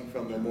that are coming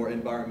from a more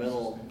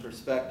environmental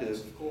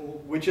perspective,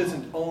 which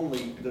isn't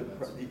only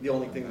the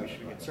only thing we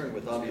should be concerned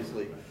with,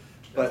 obviously,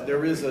 but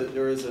there is a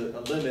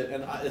limit.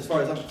 And as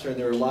far as I'm concerned,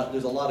 there's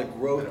a lot of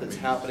growth that's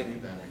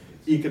happening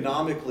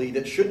economically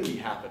that shouldn't be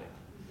happening.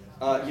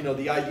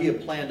 The idea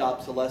of planned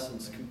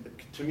obsolescence,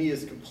 to me,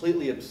 is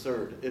completely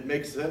absurd. It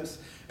makes sense,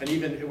 and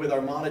even with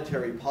our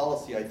monetary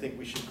policy, I think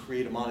we should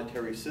create a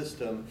monetary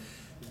system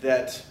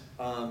that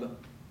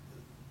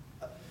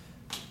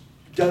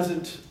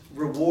doesn't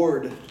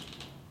reward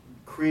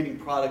creating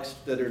products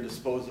that are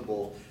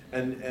disposable,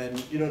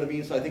 and you know what I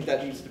mean? So I think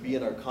that needs to be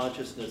in our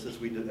consciousness as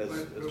we do. But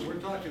we're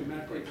talking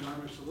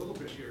macroeconomics a little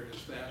bit here,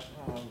 is that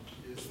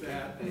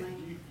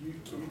you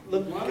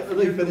Let want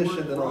me to finish the word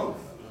and then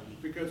growth,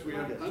 because we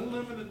have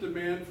unlimited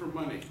demand for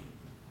money,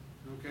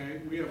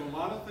 okay? We have a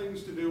lot of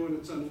things to do and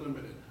it's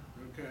unlimited,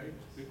 okay?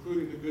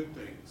 Including the good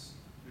things,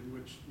 in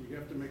which we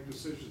have to make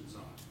decisions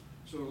on.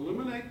 So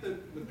eliminate the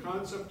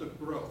concept of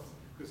growth,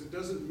 because it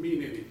doesn't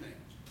mean anything.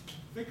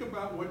 Think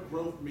about what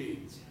growth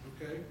means,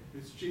 okay?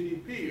 It's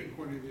GDP,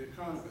 according to the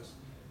economists.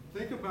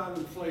 Think about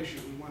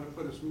inflation. We want to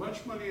put as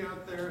much money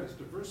out there, as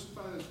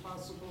diversified as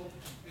possible,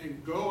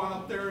 and go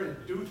out there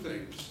and do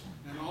things.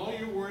 And all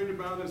you're worried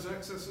about is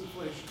excess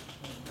inflation.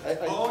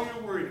 That's all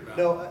you're worried about.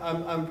 No,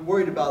 I'm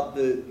worried about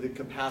the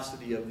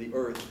capacity of the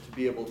Earth to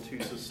be able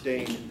to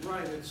sustain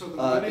Right, and so the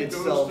money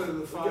itself. goes to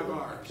the 5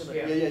 R's.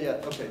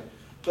 Yeah, okay.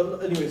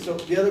 But anyway, so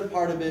the other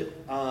part of it,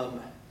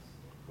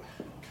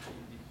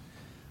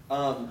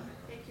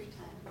 Take your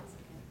time, that's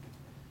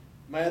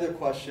okay. my other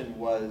question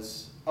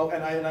was,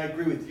 and I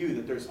agree with you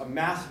that there's a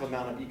massive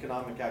amount of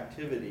economic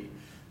activity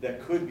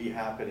that could be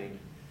happening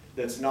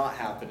that's not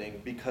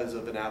happening because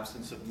of an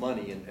absence of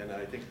money, and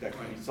I think that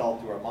can be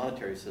solved through our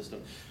monetary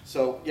system.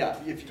 So yeah,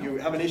 if you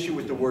have an issue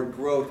with the word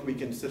growth, we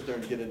can sit there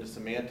and get into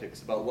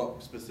semantics about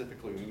what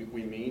specifically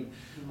we mean.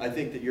 I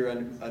think that you're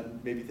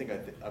maybe think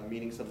I'm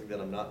meaning something that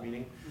I'm not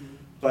meaning.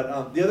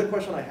 But the other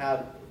question I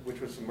had, which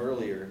was from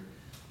earlier,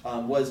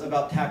 was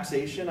about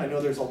taxation. I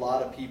know there's a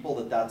lot of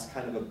people that's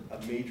kind of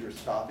a major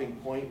stopping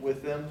point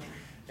with them.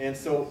 And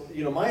so,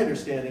 my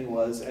understanding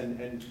was,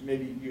 and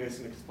maybe you guys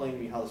can explain to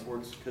me how this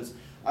works, because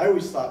I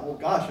always thought, well,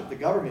 gosh, if the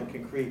government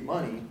can create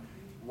money,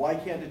 why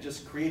can't it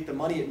just create the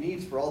money it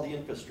needs for all the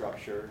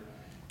infrastructure?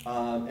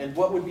 And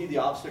what would be the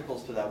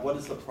obstacles to that? What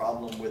is the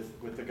problem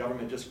with the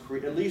government just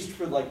at least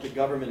for like the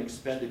government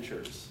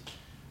expenditures?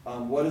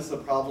 What is the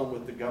problem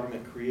with the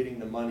government creating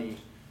the money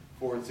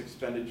for its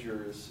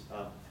expenditures?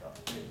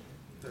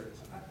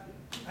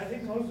 I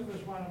think most of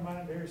us want a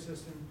monetary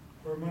system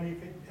or money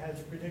has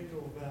a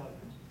predictable value.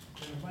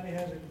 And if money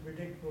has a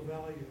predictable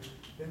value,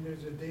 then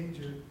there's a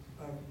danger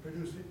of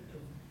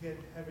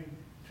having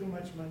too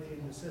much money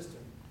in the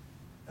system.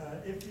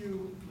 If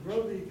you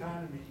grow the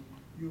economy,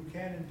 you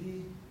can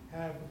indeed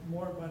have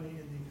more money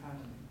in the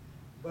economy,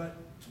 but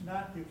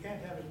you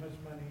can't have as much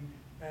money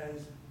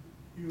as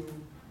you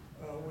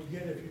would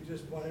get if you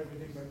just bought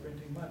everything by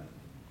printing money.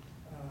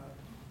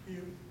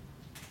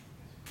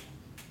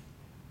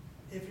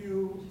 If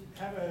you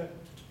have an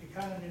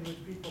economy in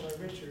which people are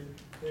richer,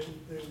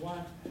 they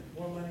want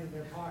more money in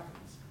their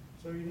pockets.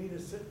 So you need a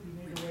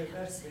way of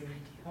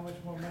estimating how much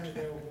more money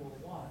they will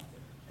want,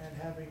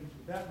 and having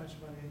that much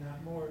money,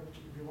 not more,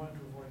 if you want to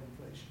avoid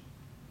inflation.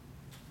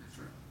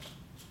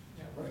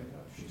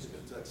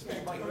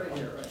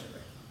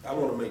 I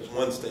want to make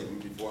one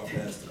statement before I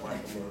pass the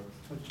microphone.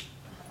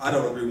 I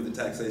don't agree with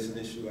the taxation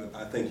issue.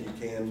 I think you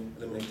can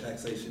eliminate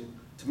taxation.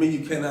 To me,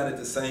 you cannot at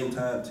the same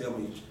time tell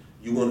me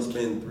you want to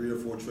spend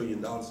 $3 or $4 trillion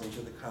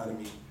into the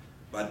economy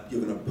by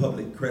giving a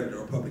public credit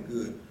or a public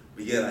good,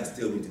 but yet I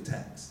still need to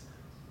tax.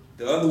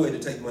 The other way to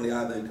take money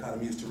out of the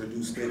economy is to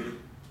reduce spending.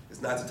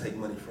 It's not to take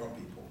money from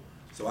people.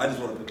 So I just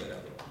want to put that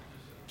out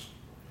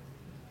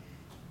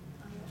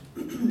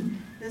there.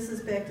 This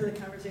is back to the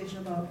conversation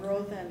about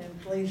growth and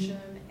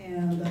inflation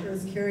and the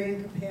Earth's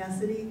carrying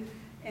capacity.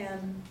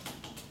 And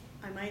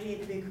I might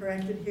need to be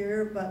corrected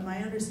here, but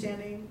my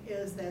understanding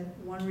is that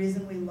one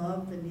reason we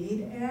love the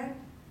NEED Act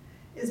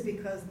is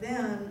because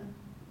then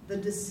the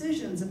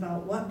decisions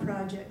about what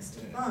projects to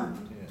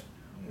fund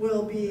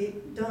will be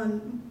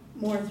done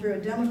more through a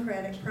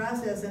democratic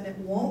process, and it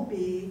won't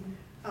be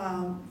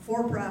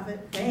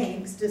for-profit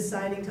banks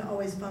deciding to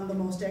always fund the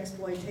most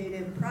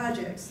exploitative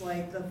projects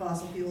like the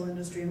fossil fuel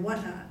industry and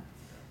whatnot.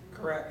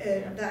 Correct.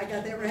 I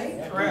got that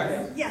right?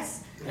 Correct.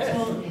 Yes.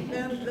 So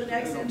then the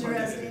next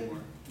interesting,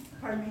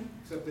 pardon me?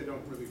 Except they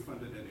don't really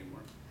fund it anymore.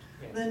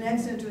 The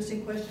next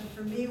interesting question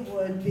for me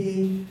would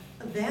be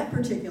that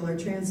particular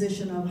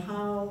transition of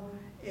how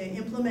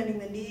implementing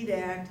the NEED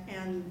Act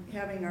and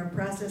having our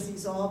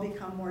processes all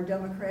become more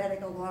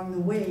democratic along the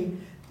way,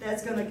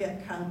 that's going to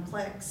get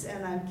complex,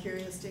 and I'm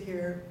curious to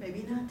hear,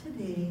 maybe not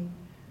today,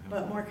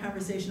 but more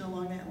conversation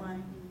along that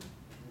line.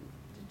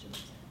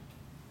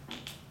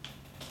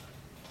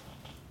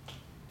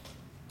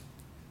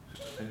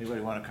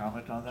 Anybody want to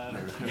comment on that?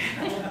 Or?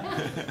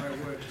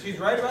 She's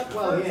right about the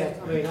Well, first. yeah,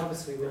 I mean,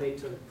 obviously we need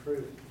to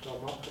improve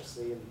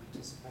democracy and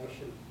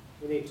participation.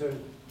 We need to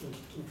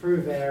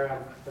improve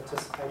our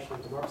participation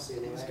in democracy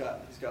in the He's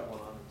got one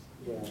on.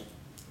 Yeah.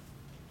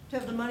 To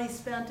have the money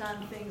spent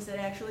on things that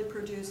actually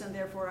produce and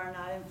therefore are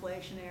not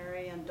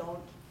inflationary and don't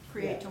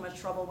create too much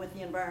trouble with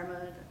the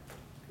environment.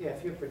 Yeah,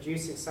 if you're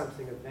producing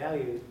something of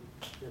value,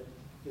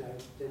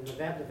 then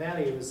the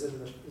value is in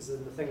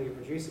the thing you're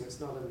producing. It's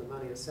not in the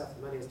money itself.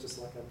 The money is just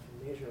like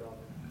a measure of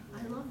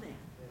it. I love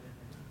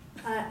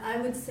that. I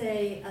would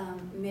say,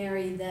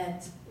 Mary,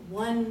 that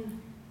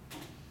one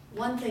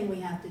thing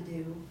we have to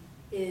do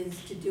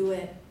is to do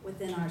it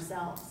within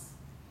ourselves.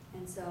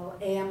 And so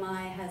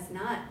AMI has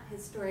not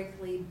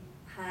historically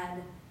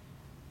had,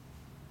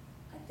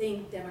 I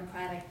think,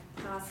 democratic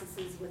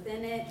processes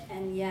within it,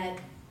 and yet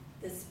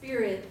the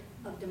spirit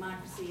of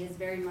democracy has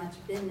very much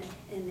been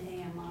in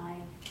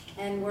AMI.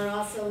 And we're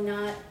also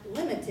not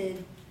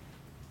limited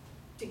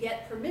to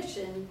get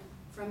permission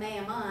from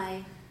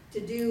AMI to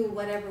do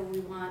whatever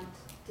we want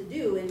to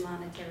do in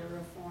monetary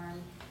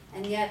reform.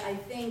 And yet I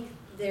think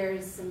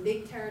there's some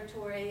big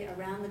territory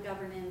around the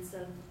governance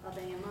of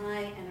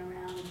AMI and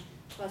around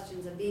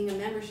questions of being a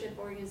membership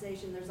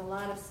organization. There's a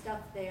lot of stuff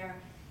there,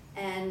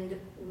 and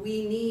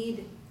we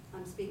need,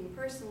 I'm speaking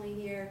personally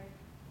here,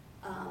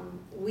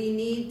 we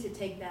need to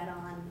take that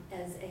on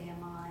as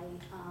AMI,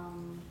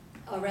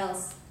 or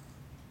else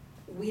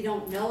we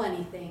don't know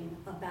anything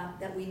about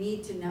that we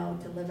need to know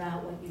to live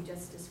out what you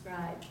just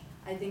described.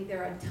 I think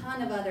there are a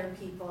ton of other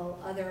people,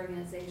 other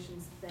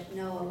organizations that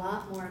know a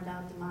lot more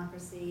about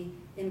democracy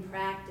in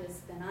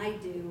practice than I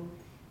do,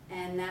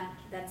 and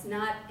that's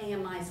not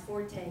AMI's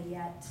forte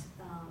yet.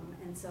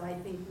 And so I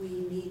think we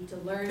need to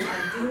learn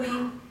by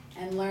doing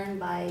and learn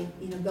by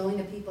going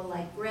to people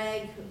like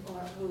Greg,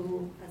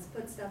 who has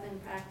put stuff in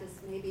practice,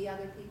 maybe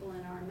other people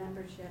in our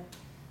membership.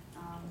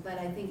 But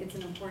I think it's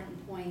an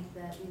important point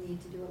that we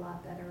need to do a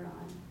lot better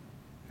on.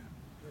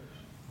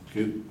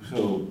 Okay,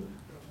 so, do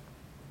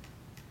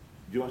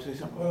you want to say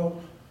something?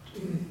 Well,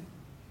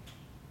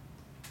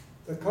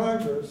 the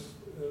Congress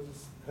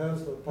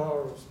has the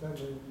power of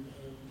spending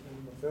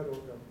in the federal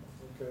government,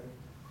 okay?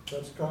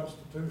 That's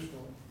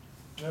constitutional.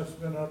 That's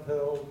been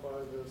upheld by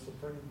the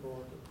Supreme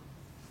Court.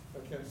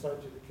 I can't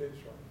cite you the case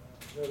right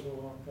now. That was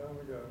a long time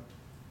ago.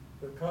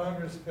 The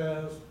Congress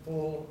has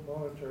full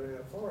monetary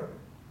authority.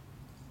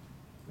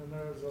 And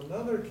there's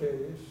another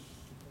case,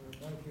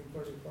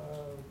 1935,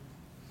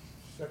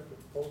 Sector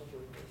Poultry,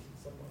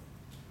 somewhere,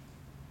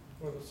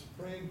 where the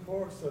Supreme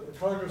Court said the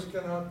Congress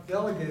cannot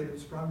delegate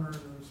its primary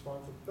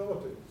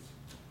responsibilities,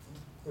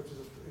 which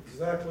is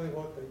exactly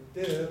what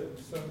they did in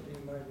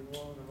 1791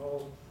 and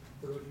all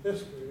through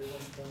history when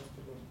it comes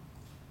to the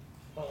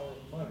power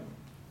of money.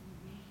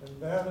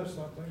 And that is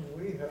something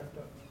we have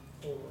to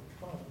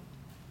overcome.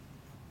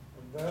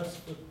 And that's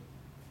the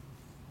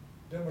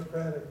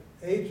democratic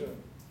agent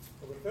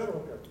of the federal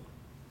government.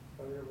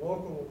 Your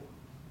local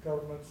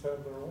governments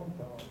have their own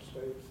power,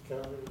 states,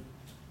 counties,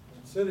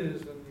 and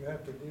cities, and you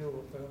have to deal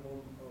with them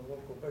on a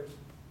local basis.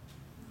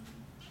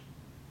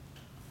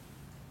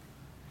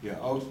 Yeah,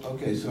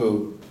 okay,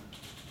 so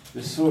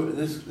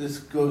this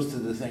goes to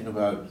the thing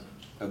about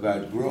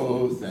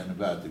growth and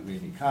about the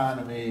green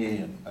economy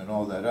and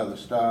all that other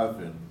stuff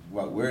and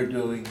what we're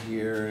doing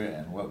here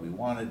and what we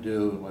want to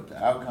do and what the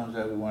outcomes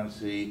that we want to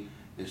see,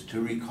 is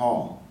to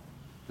recall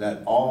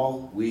that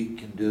all we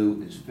can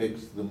do is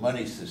fix the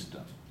money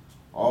system.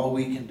 All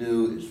we can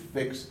do is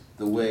fix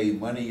the way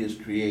money is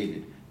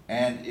created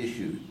and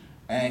issued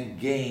and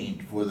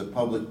gained for the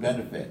public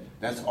benefit.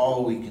 That's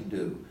all we can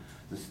do.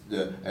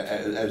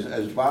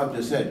 As Bob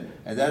just said,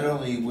 and that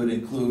only would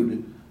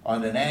include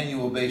on an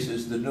annual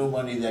basis the new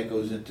money that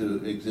goes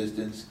into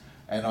existence,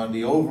 and on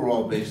the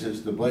overall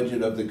basis the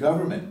budget of the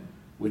government,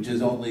 which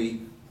is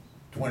only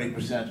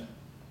 20%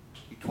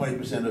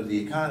 of the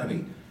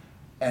economy.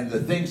 And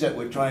the things that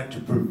we're trying to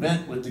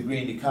prevent with the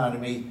green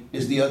economy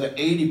is the other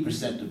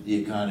 80% of the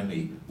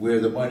economy, where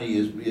the money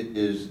is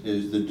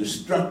the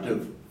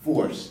destructive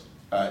force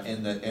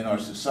in our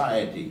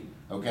society.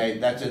 Okay,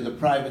 that's in the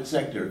private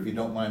sector, if you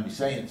don't mind me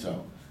saying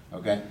so.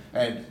 Okay,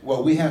 and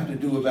what we have to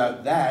do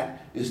about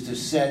that is to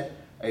set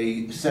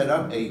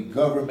up a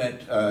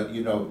government,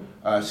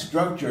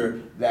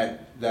 structure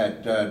that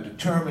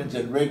determines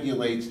and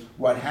regulates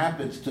what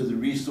happens to the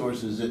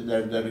resources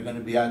that are going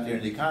to be out there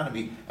in the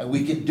economy, and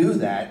we can do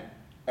that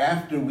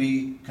after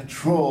we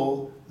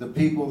control the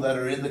people that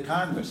are in the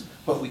Congress.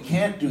 But we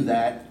can't do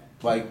that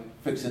by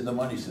fixing the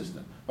money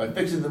system. By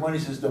fixing the money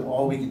system,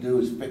 all we can do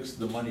is fix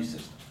the money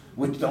system,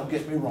 which, don't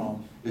get me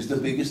wrong, is the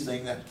biggest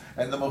thing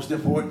and the most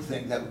important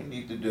thing that we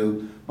need to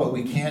do, but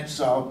we can't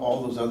solve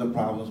all those other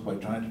problems by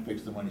trying to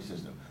fix the money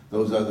system.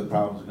 Those other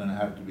problems are going to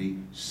have to be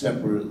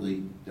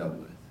separately dealt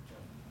with.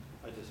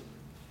 I disagree.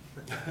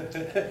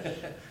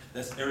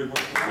 That's everyone.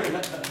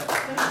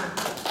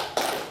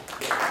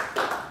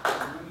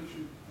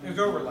 There's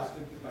overlap.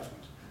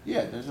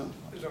 Yeah, there's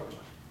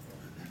overlap.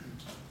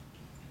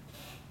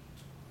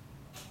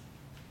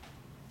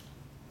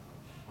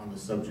 On the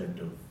subject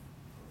of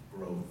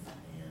growth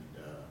and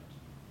the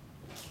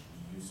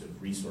use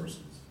of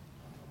resources,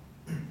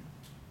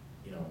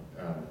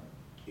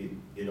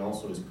 it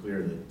also is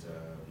clear that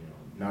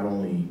not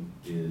only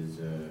is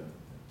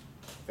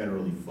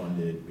federally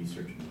funded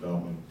research and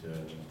development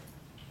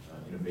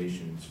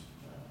innovations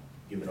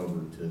given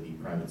over to the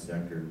private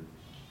sector,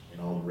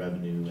 and all the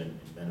revenue and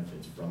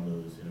benefits from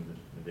those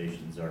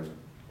innovations are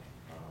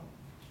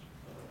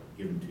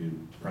given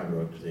to private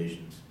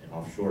organizations and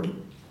offshore,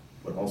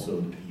 but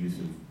also the use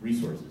of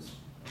resources.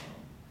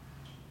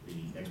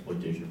 The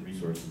exploitation of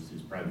resources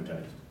is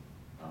privatized.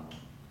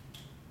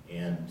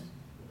 And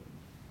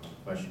on the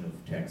question of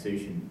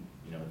taxation,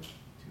 to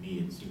me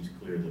it seems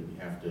clear that we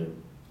have to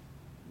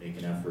make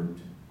an effort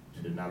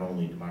to not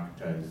only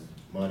democratize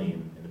money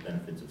and the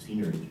benefits of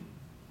seniorage,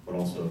 but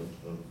also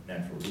of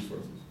natural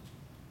resources.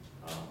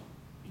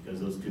 Because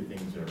those two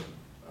things are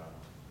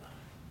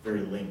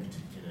very linked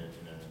in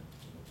a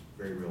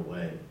very real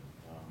way.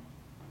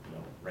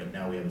 Right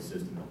now we have a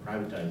system that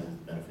privatizes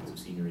the benefits of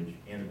seniorage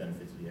and the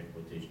benefits of the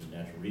exploitation of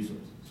natural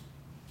resources.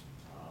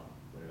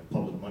 But in a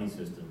public money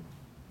system,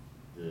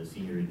 the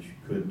seniorage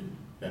could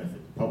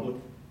benefit the public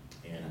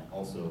and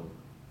also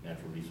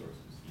natural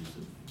resources, use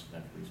of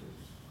natural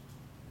resources.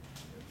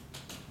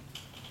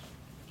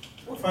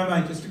 Well, if I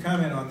might just to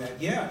comment on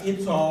that, yeah,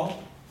 it's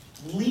all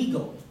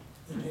legal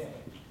today.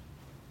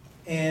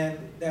 And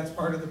that's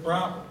part of the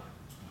problem,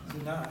 is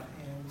it not?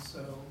 And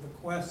so the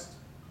quest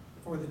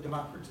for the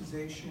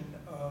democratization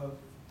of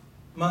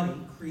money,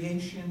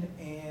 creation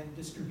and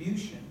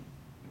distribution,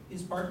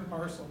 is part and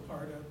parcel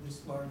part of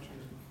this larger,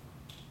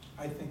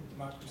 I think,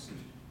 democracy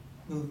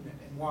movement.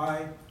 And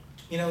why,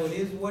 it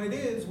is what it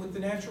is with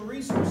the natural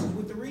resources,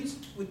 with the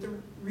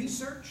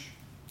research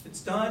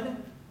that's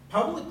done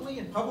publicly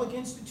in public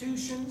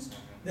institutions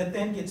that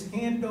then gets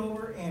handed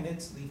over, and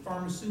it's the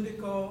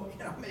pharmaceutical,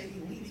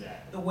 maybe leading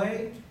the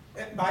way.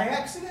 By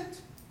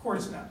accident? Of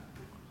course not.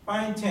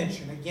 By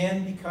intention,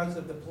 again, because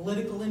of the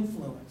political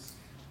influence.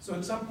 So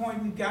at some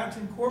point we've got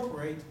to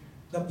incorporate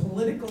the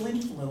political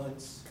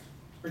influence,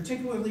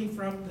 particularly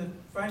from the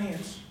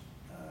finance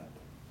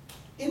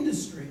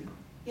industry,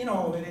 in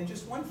all of it. And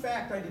just one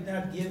fact I did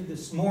not give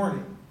this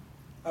morning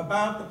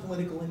about the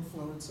political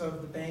influence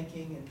of the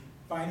banking and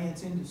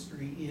finance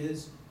industry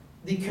is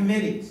the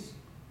committees.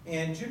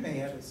 And Jim may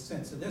have a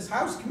sense of this.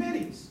 House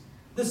committees,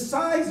 the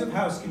size of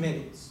House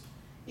committees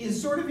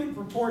is sort of in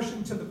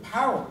proportion to the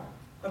power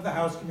of the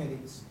House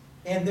committees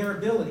and their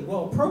ability.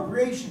 Well,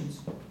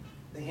 appropriations,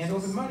 they hand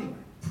over the money,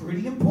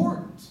 pretty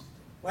important.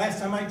 Last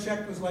time I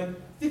checked was like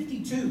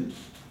 52,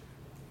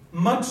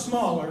 much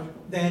smaller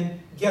than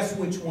guess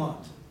which one?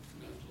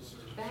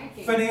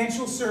 Banking.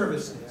 Financial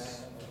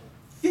services,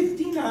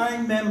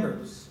 59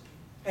 members.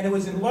 And it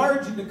was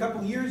enlarged a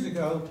couple years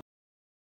ago